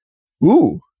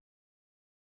 Ooh.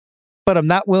 But I'm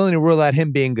not willing to rule out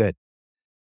him being good.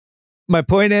 My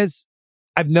point is,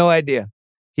 I have no idea.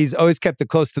 He's always kept it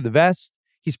close to the vest.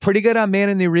 He's pretty good on Man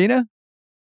in the Arena.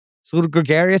 It's a little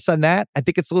gregarious on that. I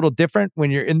think it's a little different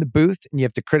when you're in the booth and you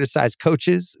have to criticize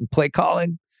coaches and play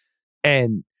calling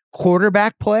and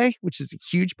quarterback play, which is a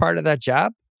huge part of that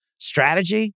job.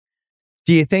 Strategy.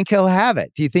 Do you think he'll have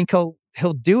it? Do you think he'll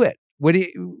do it?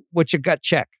 What's your gut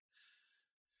check?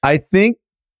 I think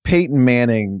Peyton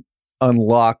Manning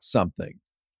unlocks something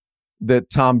that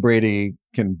Tom Brady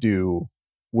can do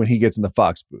when he gets in the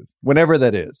Fox booth, whenever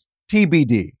that is.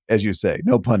 TBD, as you say,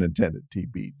 no pun intended,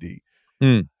 TBD,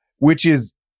 which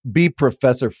is be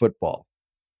Professor Football.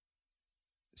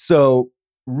 So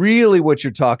really what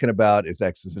you're talking about is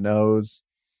X's and O's.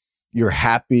 You're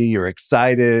happy, you're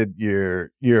excited,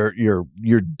 you're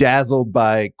dazzled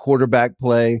by quarterback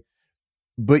play,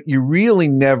 but you really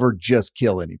never just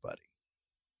kill anybody.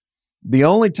 The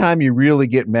only time you really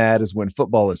get mad is when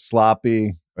football is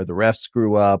sloppy or the refs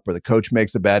screw up or the coach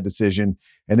makes a bad decision,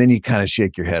 and then you kind of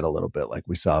shake your head a little bit like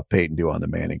we saw Peyton do on the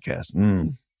Manning cast.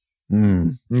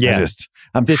 Yeah.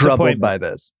 I'm troubled by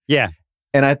this. Yeah.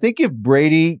 And I think if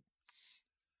Brady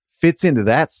fits into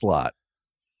that slot,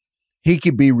 he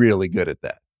could be really good at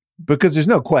that because there's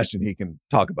no question he can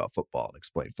talk about football and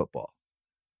explain football.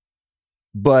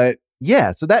 But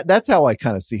yeah, so that's how I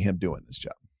kind of see him doing this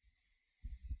job.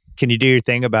 Can you do your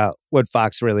thing about what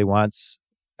Fox really wants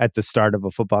at the start of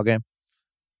a football game?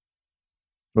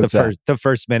 What's that? The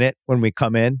first minute when we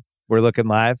come in, we're looking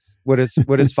live. What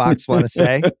does Fox want to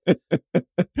say?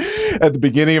 At the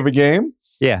beginning of a game?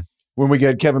 Yeah. When we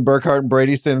get Kevin Burkhardt and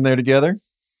Brady sitting there together?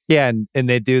 Yeah, and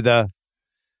they do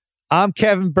I'm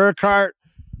Kevin Burkhardt.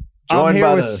 Joined I'm here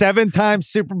by with 7-time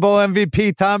Super Bowl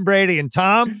MVP Tom Brady. And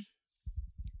Tom,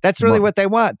 that's really what they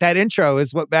want. That intro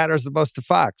is what matters the most to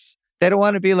Fox. They don't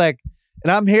want to be like,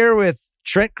 and I'm here with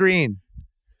Trent Green.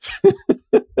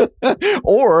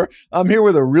 Or I'm here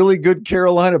with a really good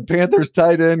Carolina Panthers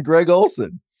tight end, Greg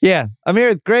Olsen. Yeah, I'm here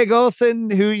with Greg Olsen,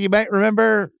 who you might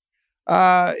remember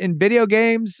in video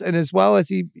games, and as well as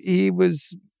he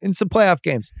was in some playoff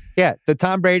games. Yeah, the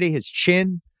Tom Brady, his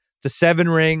chin, the 7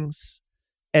 rings,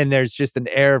 and there's just an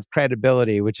air of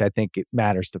credibility, which I think it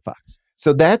matters to Fox.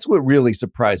 So that's what really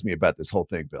surprised me about this whole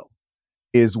thing, Bill,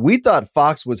 is we thought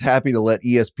Fox was happy to let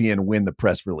ESPN win the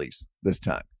press release this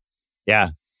time. Yeah.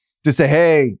 To say,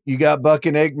 hey, you got Buck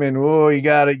and Aikman. Oh, you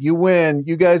got it. You win.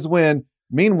 You guys win.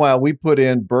 Meanwhile, we put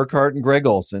in Burkhardt and Greg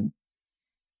Olsen,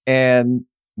 and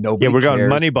nobody Yeah, we're cares.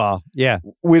 going Moneyball. Yeah.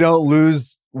 We don't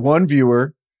lose one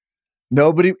viewer.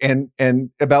 Nobody, and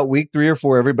about week 3 or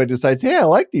 4, everybody decides, hey, I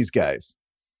like these guys.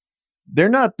 They're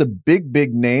not the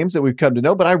big names that we've come to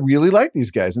know, but I really like these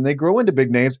guys. And they grow into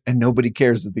big names, and nobody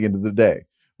cares at the end of the day.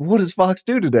 What does Fox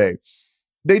do today?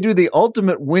 They do the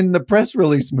ultimate win the press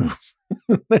release move.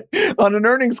 On an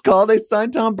earnings call, they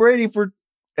signed Tom Brady for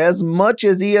as much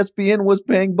as ESPN was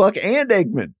paying Buck and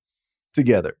Aikman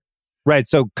together. Right.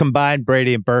 So combined,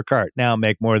 Brady and Burkhardt now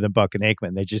make more than Buck and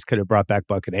Aikman. They just could have brought back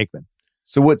Buck and Aikman.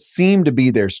 So what seemed to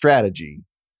be their strategy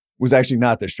was actually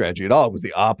not their strategy at all. It was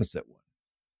the opposite one.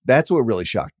 That's what really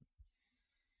shocked me.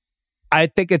 I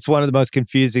think it's one of the most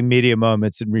confusing media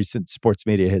moments in recent sports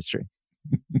media history.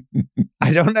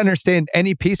 I don't understand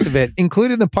any piece of it,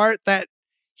 including the part that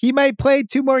he might play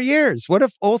 2 more years. What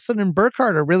if Olsen and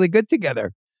Burkhardt are really good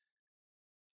together?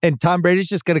 And Tom Brady's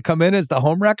just going to come in as the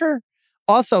home wrecker?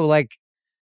 Also, like,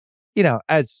 you know,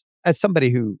 as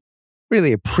somebody who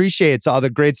really appreciates all the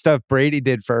great stuff Brady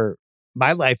did for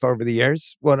my life over the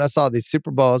years, when I saw these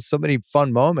Super Bowls, so many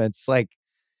fun moments, like,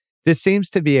 this seems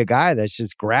to be a guy that's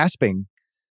just grasping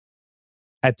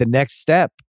at the next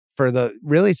step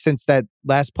since that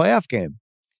last playoff game.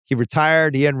 He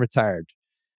retired. He unretired.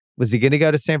 Was he going to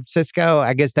go to San Francisco?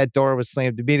 I guess that door was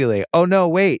slammed immediately. Oh, no,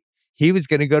 wait. He was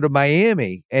going to go to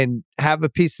Miami and have a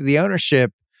piece of the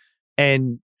ownership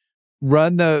and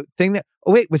run the thing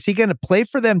was he going to play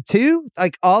for them too?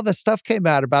 Like all the stuff came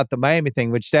out about the Miami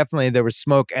thing, which definitely there was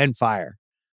smoke and fire.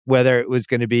 Whether it was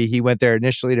going to be he went there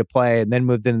initially to play and then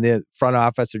moved into the front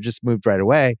office or just moved right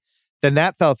away. Then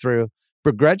that fell through.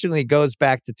 Begrudgingly goes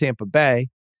back to Tampa Bay.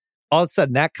 All of a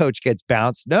sudden, that coach gets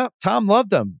bounced. No, Tom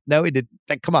loved him. No, he didn't.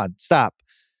 Like, come on, stop.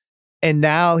 And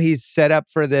now he's set up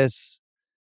for this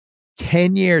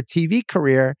 10-year TV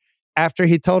career after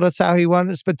he told us how he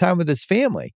wanted to spend time with his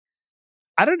family.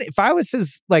 If I was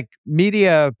his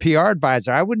media PR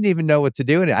advisor, I wouldn't even know what to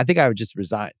do. And I think I would just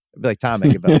resign. I'd be like, Tom, I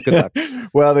give up. Good luck.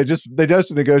 Well, they just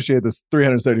negotiated this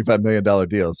 $375 million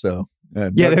deal. So can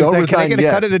I get a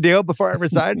cut of the deal before I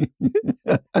resign?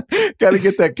 Got to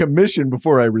get that commission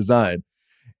before I resign.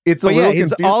 He's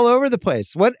all over the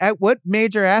place. What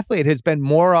major athlete has been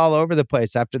more all over the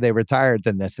place after they retired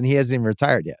than this? And he hasn't even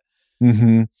retired yet.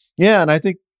 Mm-hmm. Yeah, and I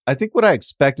think what I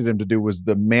expected him to do was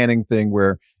the Manning thing,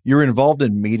 where you're involved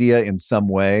in media in some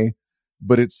way,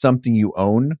 but it's something you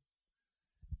own.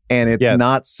 And it's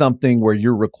not something where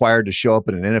you're required to show up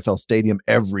at an NFL stadium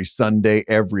every Sunday,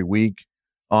 every week,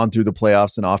 on through the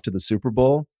playoffs and off to the Super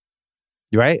Bowl.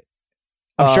 Right.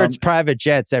 I'm sure it's private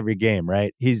jets every game,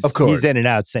 right? He's in and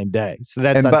out same day. So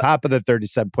that's on top of the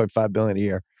 $37.5 billion a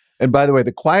year. And by the way,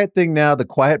 the quiet thing now, the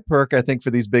quiet perk, I think, for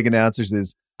these big announcers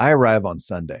is I arrive on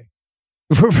Sunday.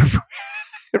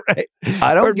 Right.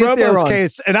 I don't get there on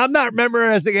case, and I'm not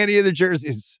memorizing any of the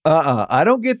jerseys. I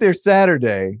don't get there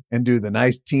Saturday and do the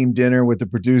nice team dinner with the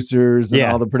producers and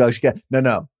all the production guys.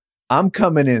 No. I'm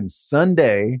coming in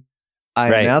Sunday.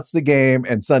 I announce the game,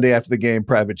 and Sunday after the game,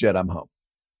 private jet, I'm home.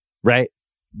 Right.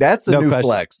 That's a new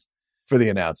flex for the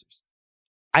announcers.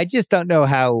 I just don't know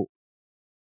how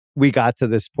we got to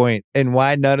this point and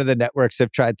why none of the networks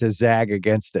have tried to zag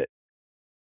against it.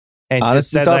 And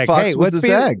honestly, just said Fox was the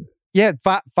zag. Yeah,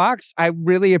 Fox, I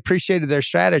really appreciated their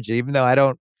strategy, even though I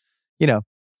don't,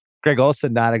 Greg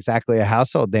Olsen, not exactly a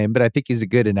household name, but I think he's a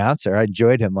good announcer. I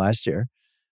enjoyed him last year.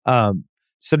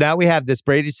 So now we have this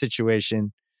Brady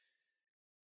situation.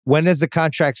 When does the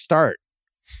contract start?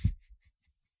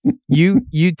 You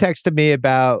texted me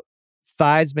about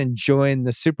Theismann joined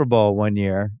the Super Bowl one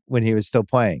year when he was still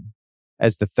playing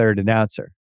as the third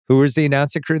announcer. Who was the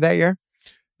announcer crew that year?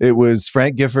 It was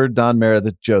Frank Gifford, Don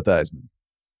Meredith, Joe Theismann.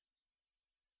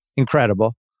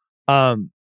 Incredible.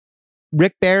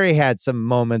 Rick Barry had some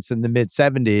moments in the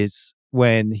mid-70s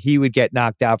when he would get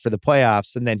knocked out for the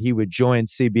playoffs and then he would join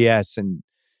CBS and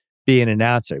be an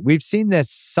announcer. We've seen this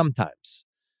sometimes.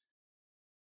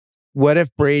 What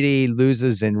if Brady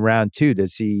loses in round 2?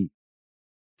 Does he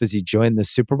join the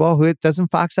Super Bowl?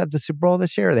 Doesn't Fox have the Super Bowl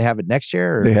this year? Or they have it next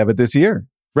year? Or? They have it this year.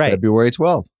 Right. February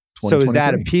 12th. So is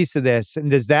that a piece of this?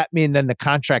 And does that mean then the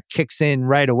contract kicks in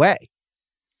right away?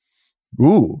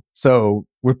 Ooh, so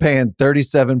we're paying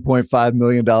 $37.5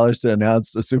 million to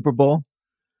announce the Super Bowl?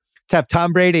 To have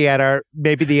Tom Brady at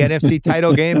maybe the NFC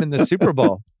title game in the Super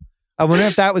Bowl. I wonder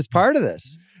if that was part of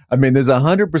this. I mean, there's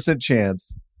 100%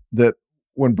 chance that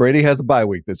when Brady has a bye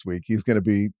week this week, he's going to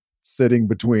be sitting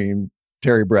between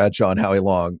Terry Bradshaw and Howie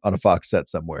Long on a Fox set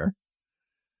somewhere.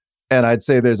 And I'd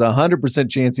say there's 100%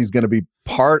 chance he's going to be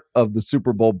part of the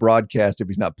Super Bowl broadcast if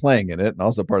he's not playing in it, and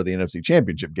also part of the NFC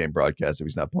Championship game broadcast if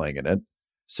he's not playing in it.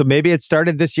 So maybe it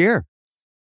started this year.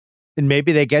 And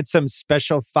maybe they get some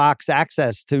special Fox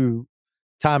access to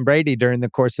Tom Brady during the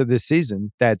course of this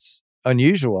season. That's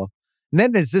unusual. And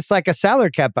then is this like a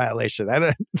salary cap violation? I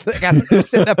don't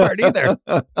understand that part either.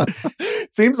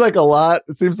 Seems like a lot.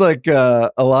 It seems like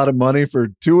a lot of money for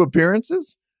 2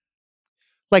 appearances.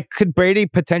 Like, could Brady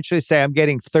potentially say, I'm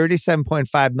getting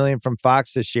 $37.5 million from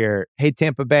Fox this year. Hey,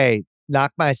 Tampa Bay,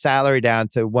 knock my salary down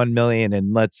to $1 million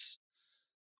and let's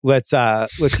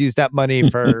use that money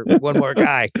for one more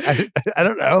guy. I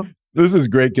don't know. This is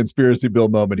great conspiracy Bill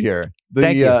moment here.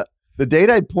 The date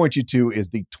I'd point you to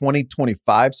is the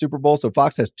 2025 Super Bowl. So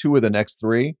Fox has 2 of the next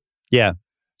 3. Yeah.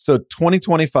 So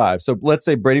 2025. So let's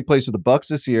say Brady plays for the Bucks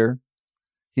this year.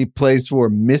 He plays for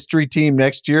a mystery team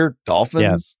next year,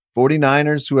 Dolphins,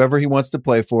 49ers, whoever he wants to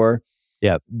play for.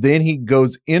 Yeah. Then he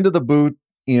goes into the booth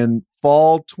in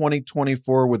fall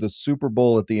 2024 with a Super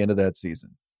Bowl at the end of that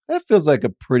season. That feels like a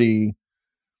pretty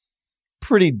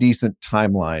decent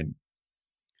timeline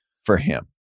for him.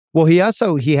 Well, he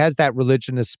has that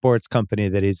religionist sports company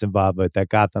that he's involved with that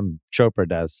Gotham Chopra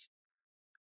does.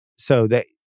 So that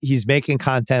he's making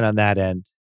content on that end,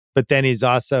 but then he's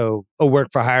also a work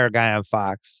for hire guy on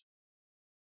Fox.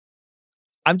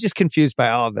 I'm just confused by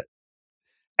all of it.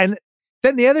 And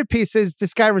then the other piece is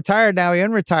this guy retired, now he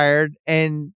unretired,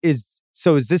 and is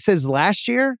this his last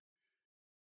year?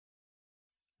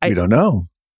 We don't know.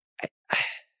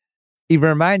 He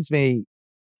reminds me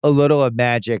a little of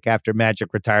Magic after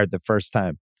Magic retired the first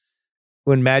time.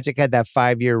 When Magic had that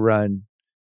 5-year run,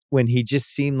 when he just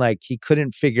seemed like he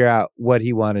couldn't figure out what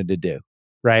he wanted to do,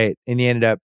 right? And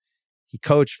he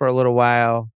coached for a little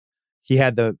while. He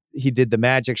did the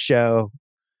Magic show.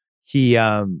 He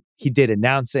did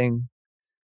announcing.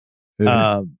 He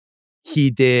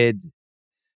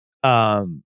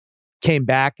came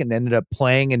back and ended up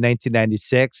playing in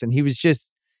 1996. And it was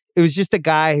just a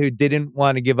guy who didn't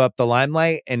want to give up the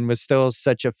limelight and was still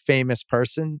such a famous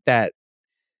person that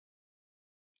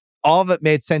all of it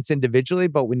made sense individually.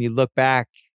 But when you look back,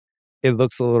 it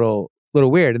looks a little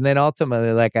weird. And then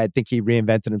ultimately, like, I think he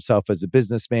reinvented himself as a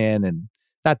businessman, and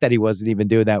not that he wasn't even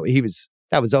doing that.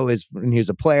 That was always when he was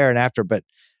a player and after, but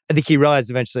I think he realized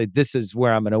eventually this is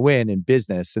where I'm going to win in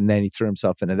business. And then he threw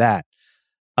himself into that.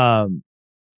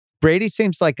 Brady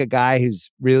seems like a guy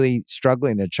who's really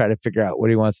struggling to try to figure out what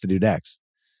he wants to do next.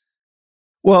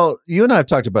 Well, you and I have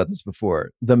talked about this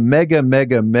before. The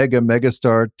mega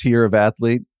star tier of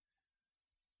athlete,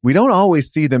 we don't always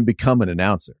see them become an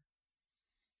announcer.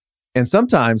 And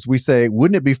sometimes we say,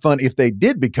 wouldn't it be fun if they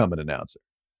did become an announcer?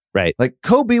 Right. Like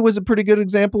Kobe was a pretty good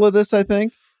example of this, I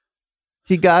think.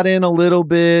 He got in a little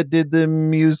bit, did the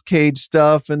Muse Cage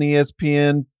stuff and the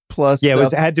ESPN Plus Yeah,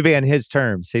 stuff. it had to be on his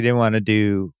terms. He didn't want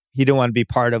to be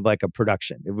part of like a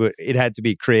production. It had to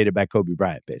be created by Kobe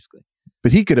Bryant, basically.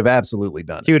 But he could have absolutely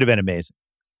done it. He would have been amazing.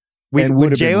 When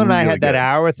Jalen and I had that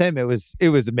hour with him, it was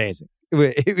amazing.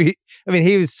 I mean,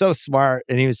 he was so smart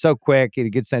and he was so quick. He had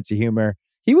a good sense of humor.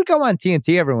 He would go on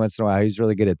TNT every once in a while. He was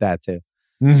really good at that too.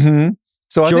 Mm-hmm.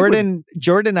 So Jordan,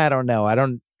 I don't know.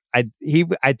 I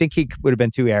think he would have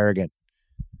been too arrogant.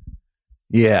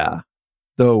 Yeah.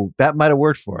 Though that might have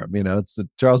worked for him. You know, it's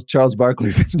Charles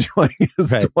Barkley's enjoying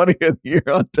his 20th year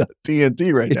on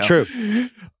TNT right now. It's true.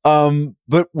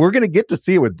 But we're going to get to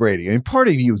see it with Brady. I mean, part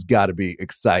of you's got to be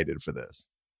excited for this.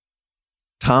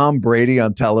 Tom Brady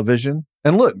on television.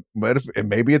 And look,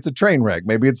 maybe it's a train wreck.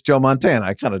 Maybe it's Joe Montana.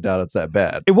 I kind of doubt it's that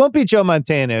bad. It won't be Joe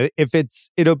Montana.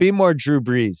 It'll be more Drew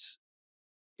Brees.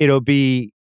 It'll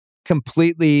be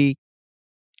completely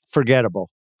forgettable.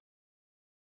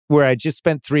 Where I just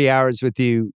spent 3 hours with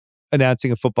you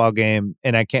announcing a football game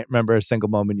and I can't remember a single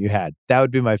moment you had. That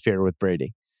would be my fear with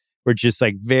Brady. We're just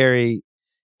like very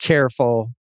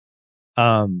careful,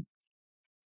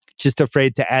 just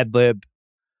afraid to ad lib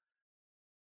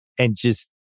and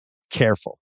just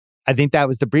careful. I think that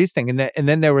was the Breeze thing. And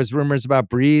then there was rumors about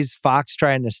Breeze, Fox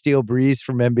trying to steal Breeze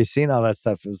from NBC and all that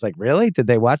stuff. It was like, really? Did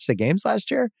they watch the games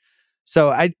last year?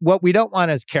 So what we don't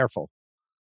want is careful.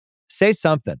 Say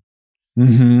something.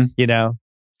 Mm-hmm. You know,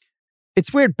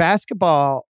 it's weird.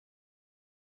 Basketball,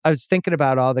 I was thinking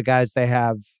about all the guys they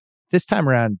have this time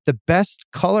around. The best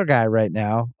color guy right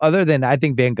now, other than I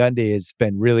think Van Gundy has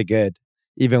been really good,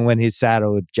 even when he's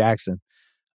saddled with Jackson.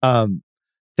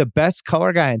 The best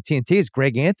color guy on TNT is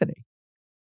Greg Anthony,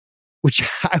 which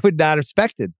I would not have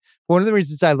expected. One of the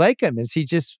reasons I like him is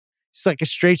he's like a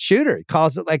straight shooter. He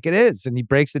calls it like it is and he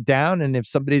breaks it down. And if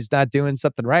somebody's not doing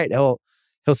something right, he'll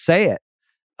say it.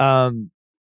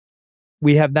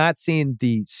 We have not seen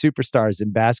the superstars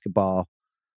in basketball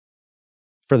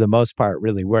for the most part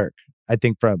really work. I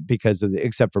think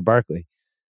except for Barkley.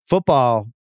 Football,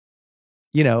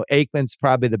 you know, Aikman's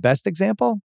probably the best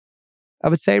example, I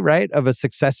would say, right? Of a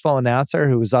successful announcer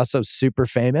who was also super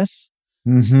famous.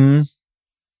 Mm-hmm.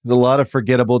 There's a lot of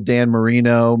forgettable Dan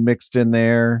Marino mixed in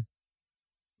there.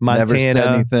 Montana. Never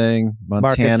said anything.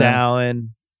 Montana. Marcus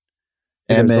Allen.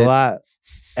 Emmett. There's a lot.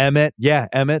 Emmett. Yeah,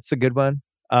 Emmett's a good one.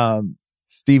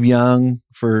 Steve Young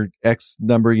for X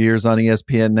number of years on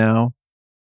ESPN now.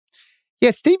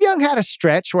 Yeah, Steve Young had a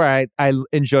stretch where I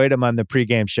enjoyed him on the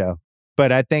pregame show.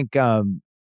 But I think,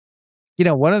 you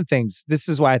know, one of the things, this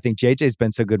is why I think JJ's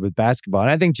been so good with basketball.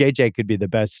 And I think JJ could be the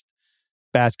best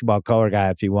basketball color guy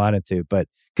if he wanted to, but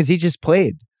because he just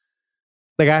played.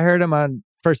 Like I heard him on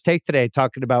First Take today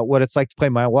talking about what it's like to play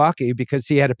Milwaukee because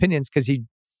he had opinions because he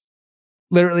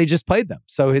literally just played them.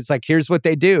 So it's like, here's what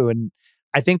they do. And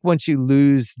I think once you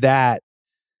lose that,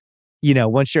 you know,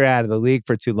 once you're out of the league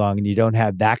for too long and you don't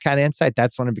have that kind of insight,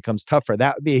 that's when it becomes tougher.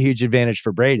 That would be a huge advantage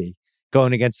for Brady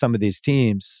going against some of these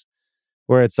teams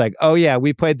where it's like, oh yeah,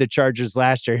 we played the Chargers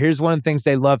last year. Here's one of the things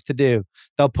they love to do.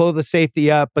 They'll pull the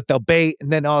safety up, but they'll bait.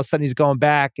 And then all of a sudden he's going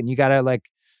back and you got to like,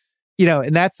 you know,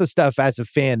 and that's the stuff as a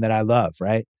fan that I love,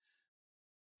 right?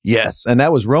 Yes. And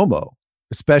that was Romo,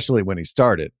 especially when he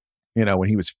started, you know, when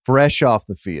he was fresh off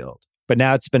the field. But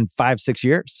now it's been 5-6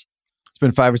 years. It's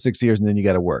been 5 or 6 years, and then you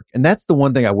got to work. And that's the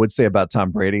one thing I would say about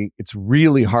Tom Brady. It's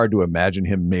really hard to imagine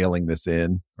him mailing this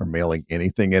in or mailing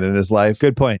anything in his life.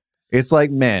 Good point. It's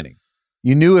like Manning.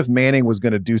 You knew if Manning was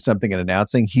going to do something in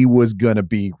announcing, he was going to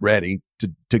be ready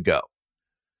to go.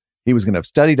 He was going to have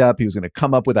studied up. He was going to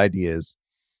come up with ideas.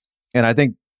 And I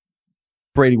think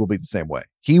Brady will be the same way.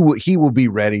 He will be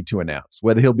ready to announce.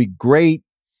 Whether he'll be great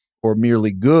or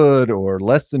merely good or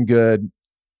less than good,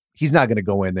 he's not going to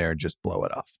go in there and just blow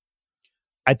it off.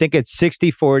 I think it's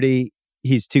 60-40.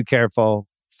 He's too careful.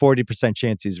 40%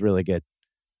 chance he's really good.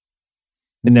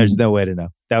 And there's no way to know.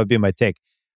 That would be my take.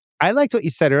 I liked what you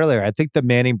said earlier. I think the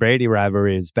Manning-Brady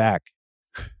rivalry is back.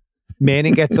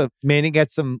 Manning gets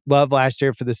some love last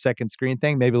year for the second screen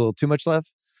thing, maybe a little too much love.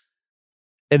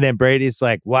 And then Brady's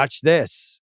like, watch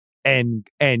this. And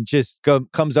just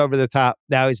comes over the top.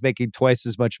 Now he's making twice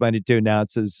as much money to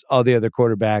announce as all the other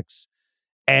quarterbacks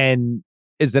and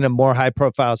is in a more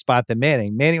high-profile spot than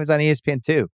Manning. Manning was on ESPN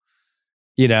too.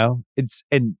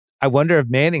 And I wonder if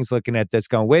Manning's looking at this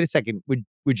going, wait a second,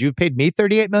 would you have paid me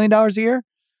 $38 million a year?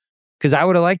 Because I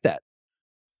would have liked that.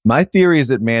 My theory is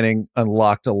that Manning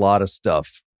unlocked a lot of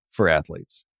stuff for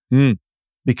athletes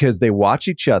because they watch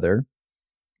each other.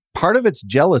 Part of it's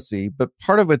jealousy, but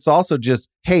part of it's also just,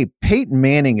 hey, Peyton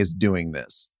Manning is doing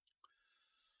this.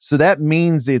 So that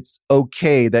means it's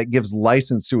okay. That gives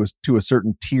license to a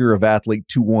certain tier of athlete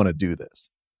to want to do this,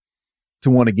 to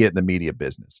want to get in the media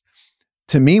business.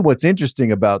 To me, what's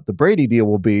interesting about the Brady deal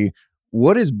will be,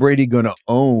 what is Brady going to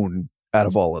own out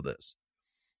of all of this?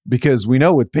 Because we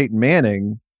know with Peyton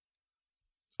Manning,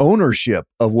 ownership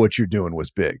of what you're doing was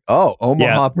big. Oh,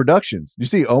 Omaha Productions. You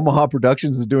see, Omaha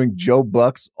Productions is doing Joe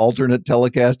Buck's alternate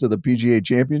telecast of the PGA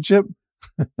Championship.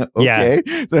 Okay.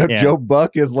 Yeah. So Joe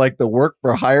Buck is like the work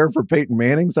for hire for Peyton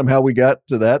Manning. Somehow we got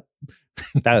to that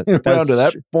down to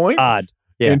that point. Odd.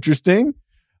 Yeah. Interesting.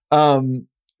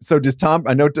 So does Tom,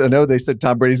 I know they said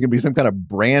Tom Brady's going to be some kind of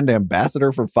brand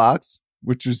ambassador for Fox,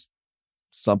 which is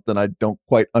something I don't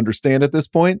quite understand at this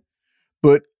point.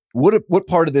 But what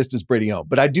part of this does Brady own?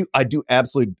 But I do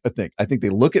absolutely think. I think they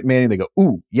look at Manning, they go,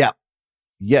 ooh, yeah,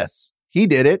 yes, he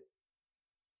did it.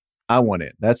 I want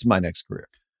it. That's my next career.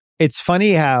 It's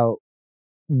funny how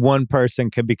one person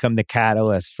can become the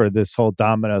catalyst for this whole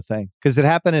domino thing. Because it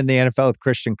happened in the NFL with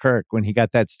Christian Kirk when he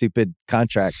got that stupid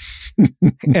contract.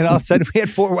 And all of a sudden we had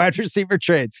 4 wide receiver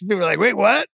trades. People were like, wait,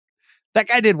 what? That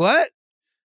guy did what?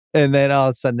 And then all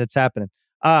of a sudden it's happening.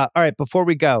 All right, before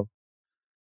we go,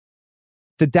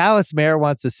 the Dallas mayor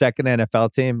wants a second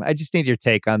NFL team. I just need your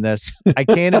take on this. I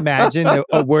can't imagine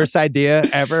a worse idea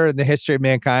ever in the history of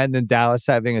mankind than Dallas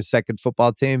having a second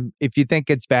football team. If you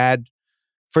think it's bad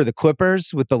for the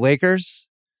Clippers with the Lakers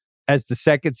as the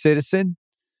second citizen,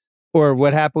 or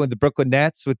what happened with the Brooklyn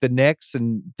Nets with the Knicks,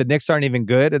 and the Knicks aren't even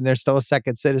good and they're still a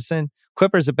second citizen.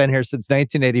 Clippers have been here since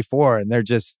 1984 and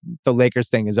the Lakers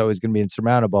thing is always going to be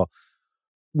insurmountable.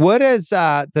 What is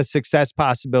the success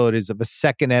possibilities of a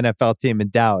second NFL team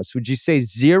in Dallas? Would you say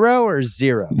 0 or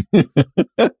 0?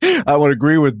 I would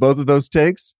agree with both of those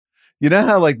takes. You know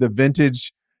how like the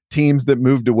vintage teams that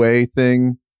moved away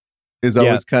thing is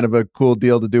always kind of a cool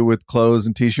deal to do with clothes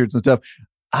and t-shirts and stuff.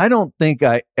 I don't think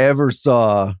I ever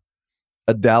saw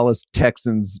a Dallas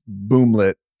Texans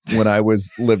boomlet when I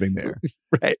was living there.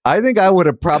 Right. I think I would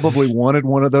have probably wanted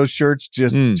one of those shirts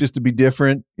just to be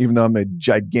different, even though I'm a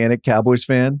gigantic Cowboys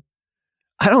fan.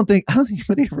 I don't think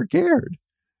anybody ever cared.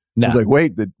 No. It's like,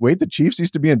 wait, the Chiefs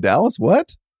used to be in Dallas?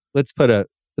 What? Let's put a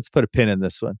pin in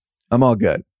this one. I'm all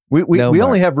good. We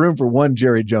only have room for one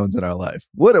Jerry Jones in our life.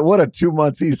 What a 2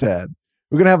 months he's had.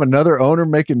 We're gonna have another owner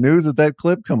making news at that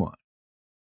clip. Come on.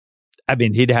 I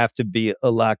mean, he'd have to be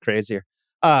a lot crazier.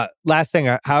 Last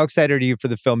thing, how excited are you for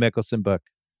the Phil Mickelson book?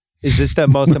 Is this the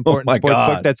most important sports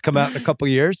book that's come out in a couple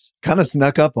years? Kind of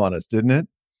snuck up on us, didn't it?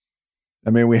 I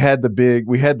mean, we had the big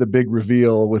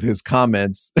reveal with his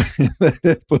comments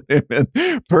that put him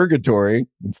in purgatory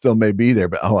and still may be there.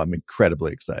 But I'm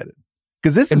incredibly excited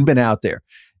because this has been out there.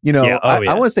 You know,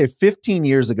 I want to say 15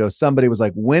 years ago, somebody was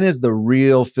like, when is the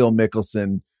real Phil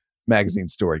Mickelson magazine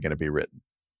story going to be written?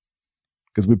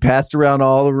 Because we passed around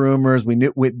all the rumors. We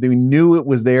knew it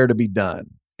was there to be done.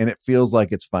 And it feels like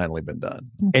it's finally been done.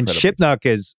 And Shipnuck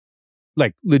is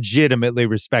like legitimately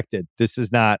respected. This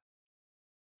is not,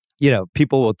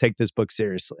 people will take this book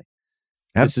seriously.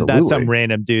 Absolutely. This is not some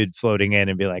random dude floating in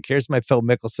and be like, here's my Phil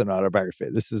Mickelson autobiography.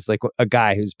 This is like a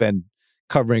guy who's been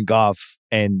covering golf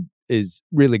and is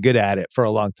really good at it for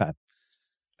a long time.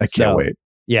 I can't wait.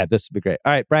 Yeah, this would be great.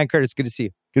 All right, Bryan Curtis, good to see you.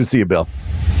 Good to see you, Bill.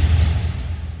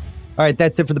 All All right,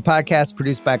 that's it for the podcast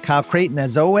produced by Kyle Creighton.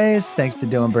 As always, thanks to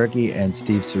Dylan Berkey and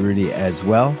Steve Cerruti as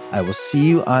well. I will see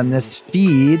you on this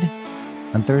feed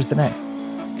on Thursday night.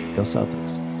 Go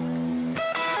Celtics.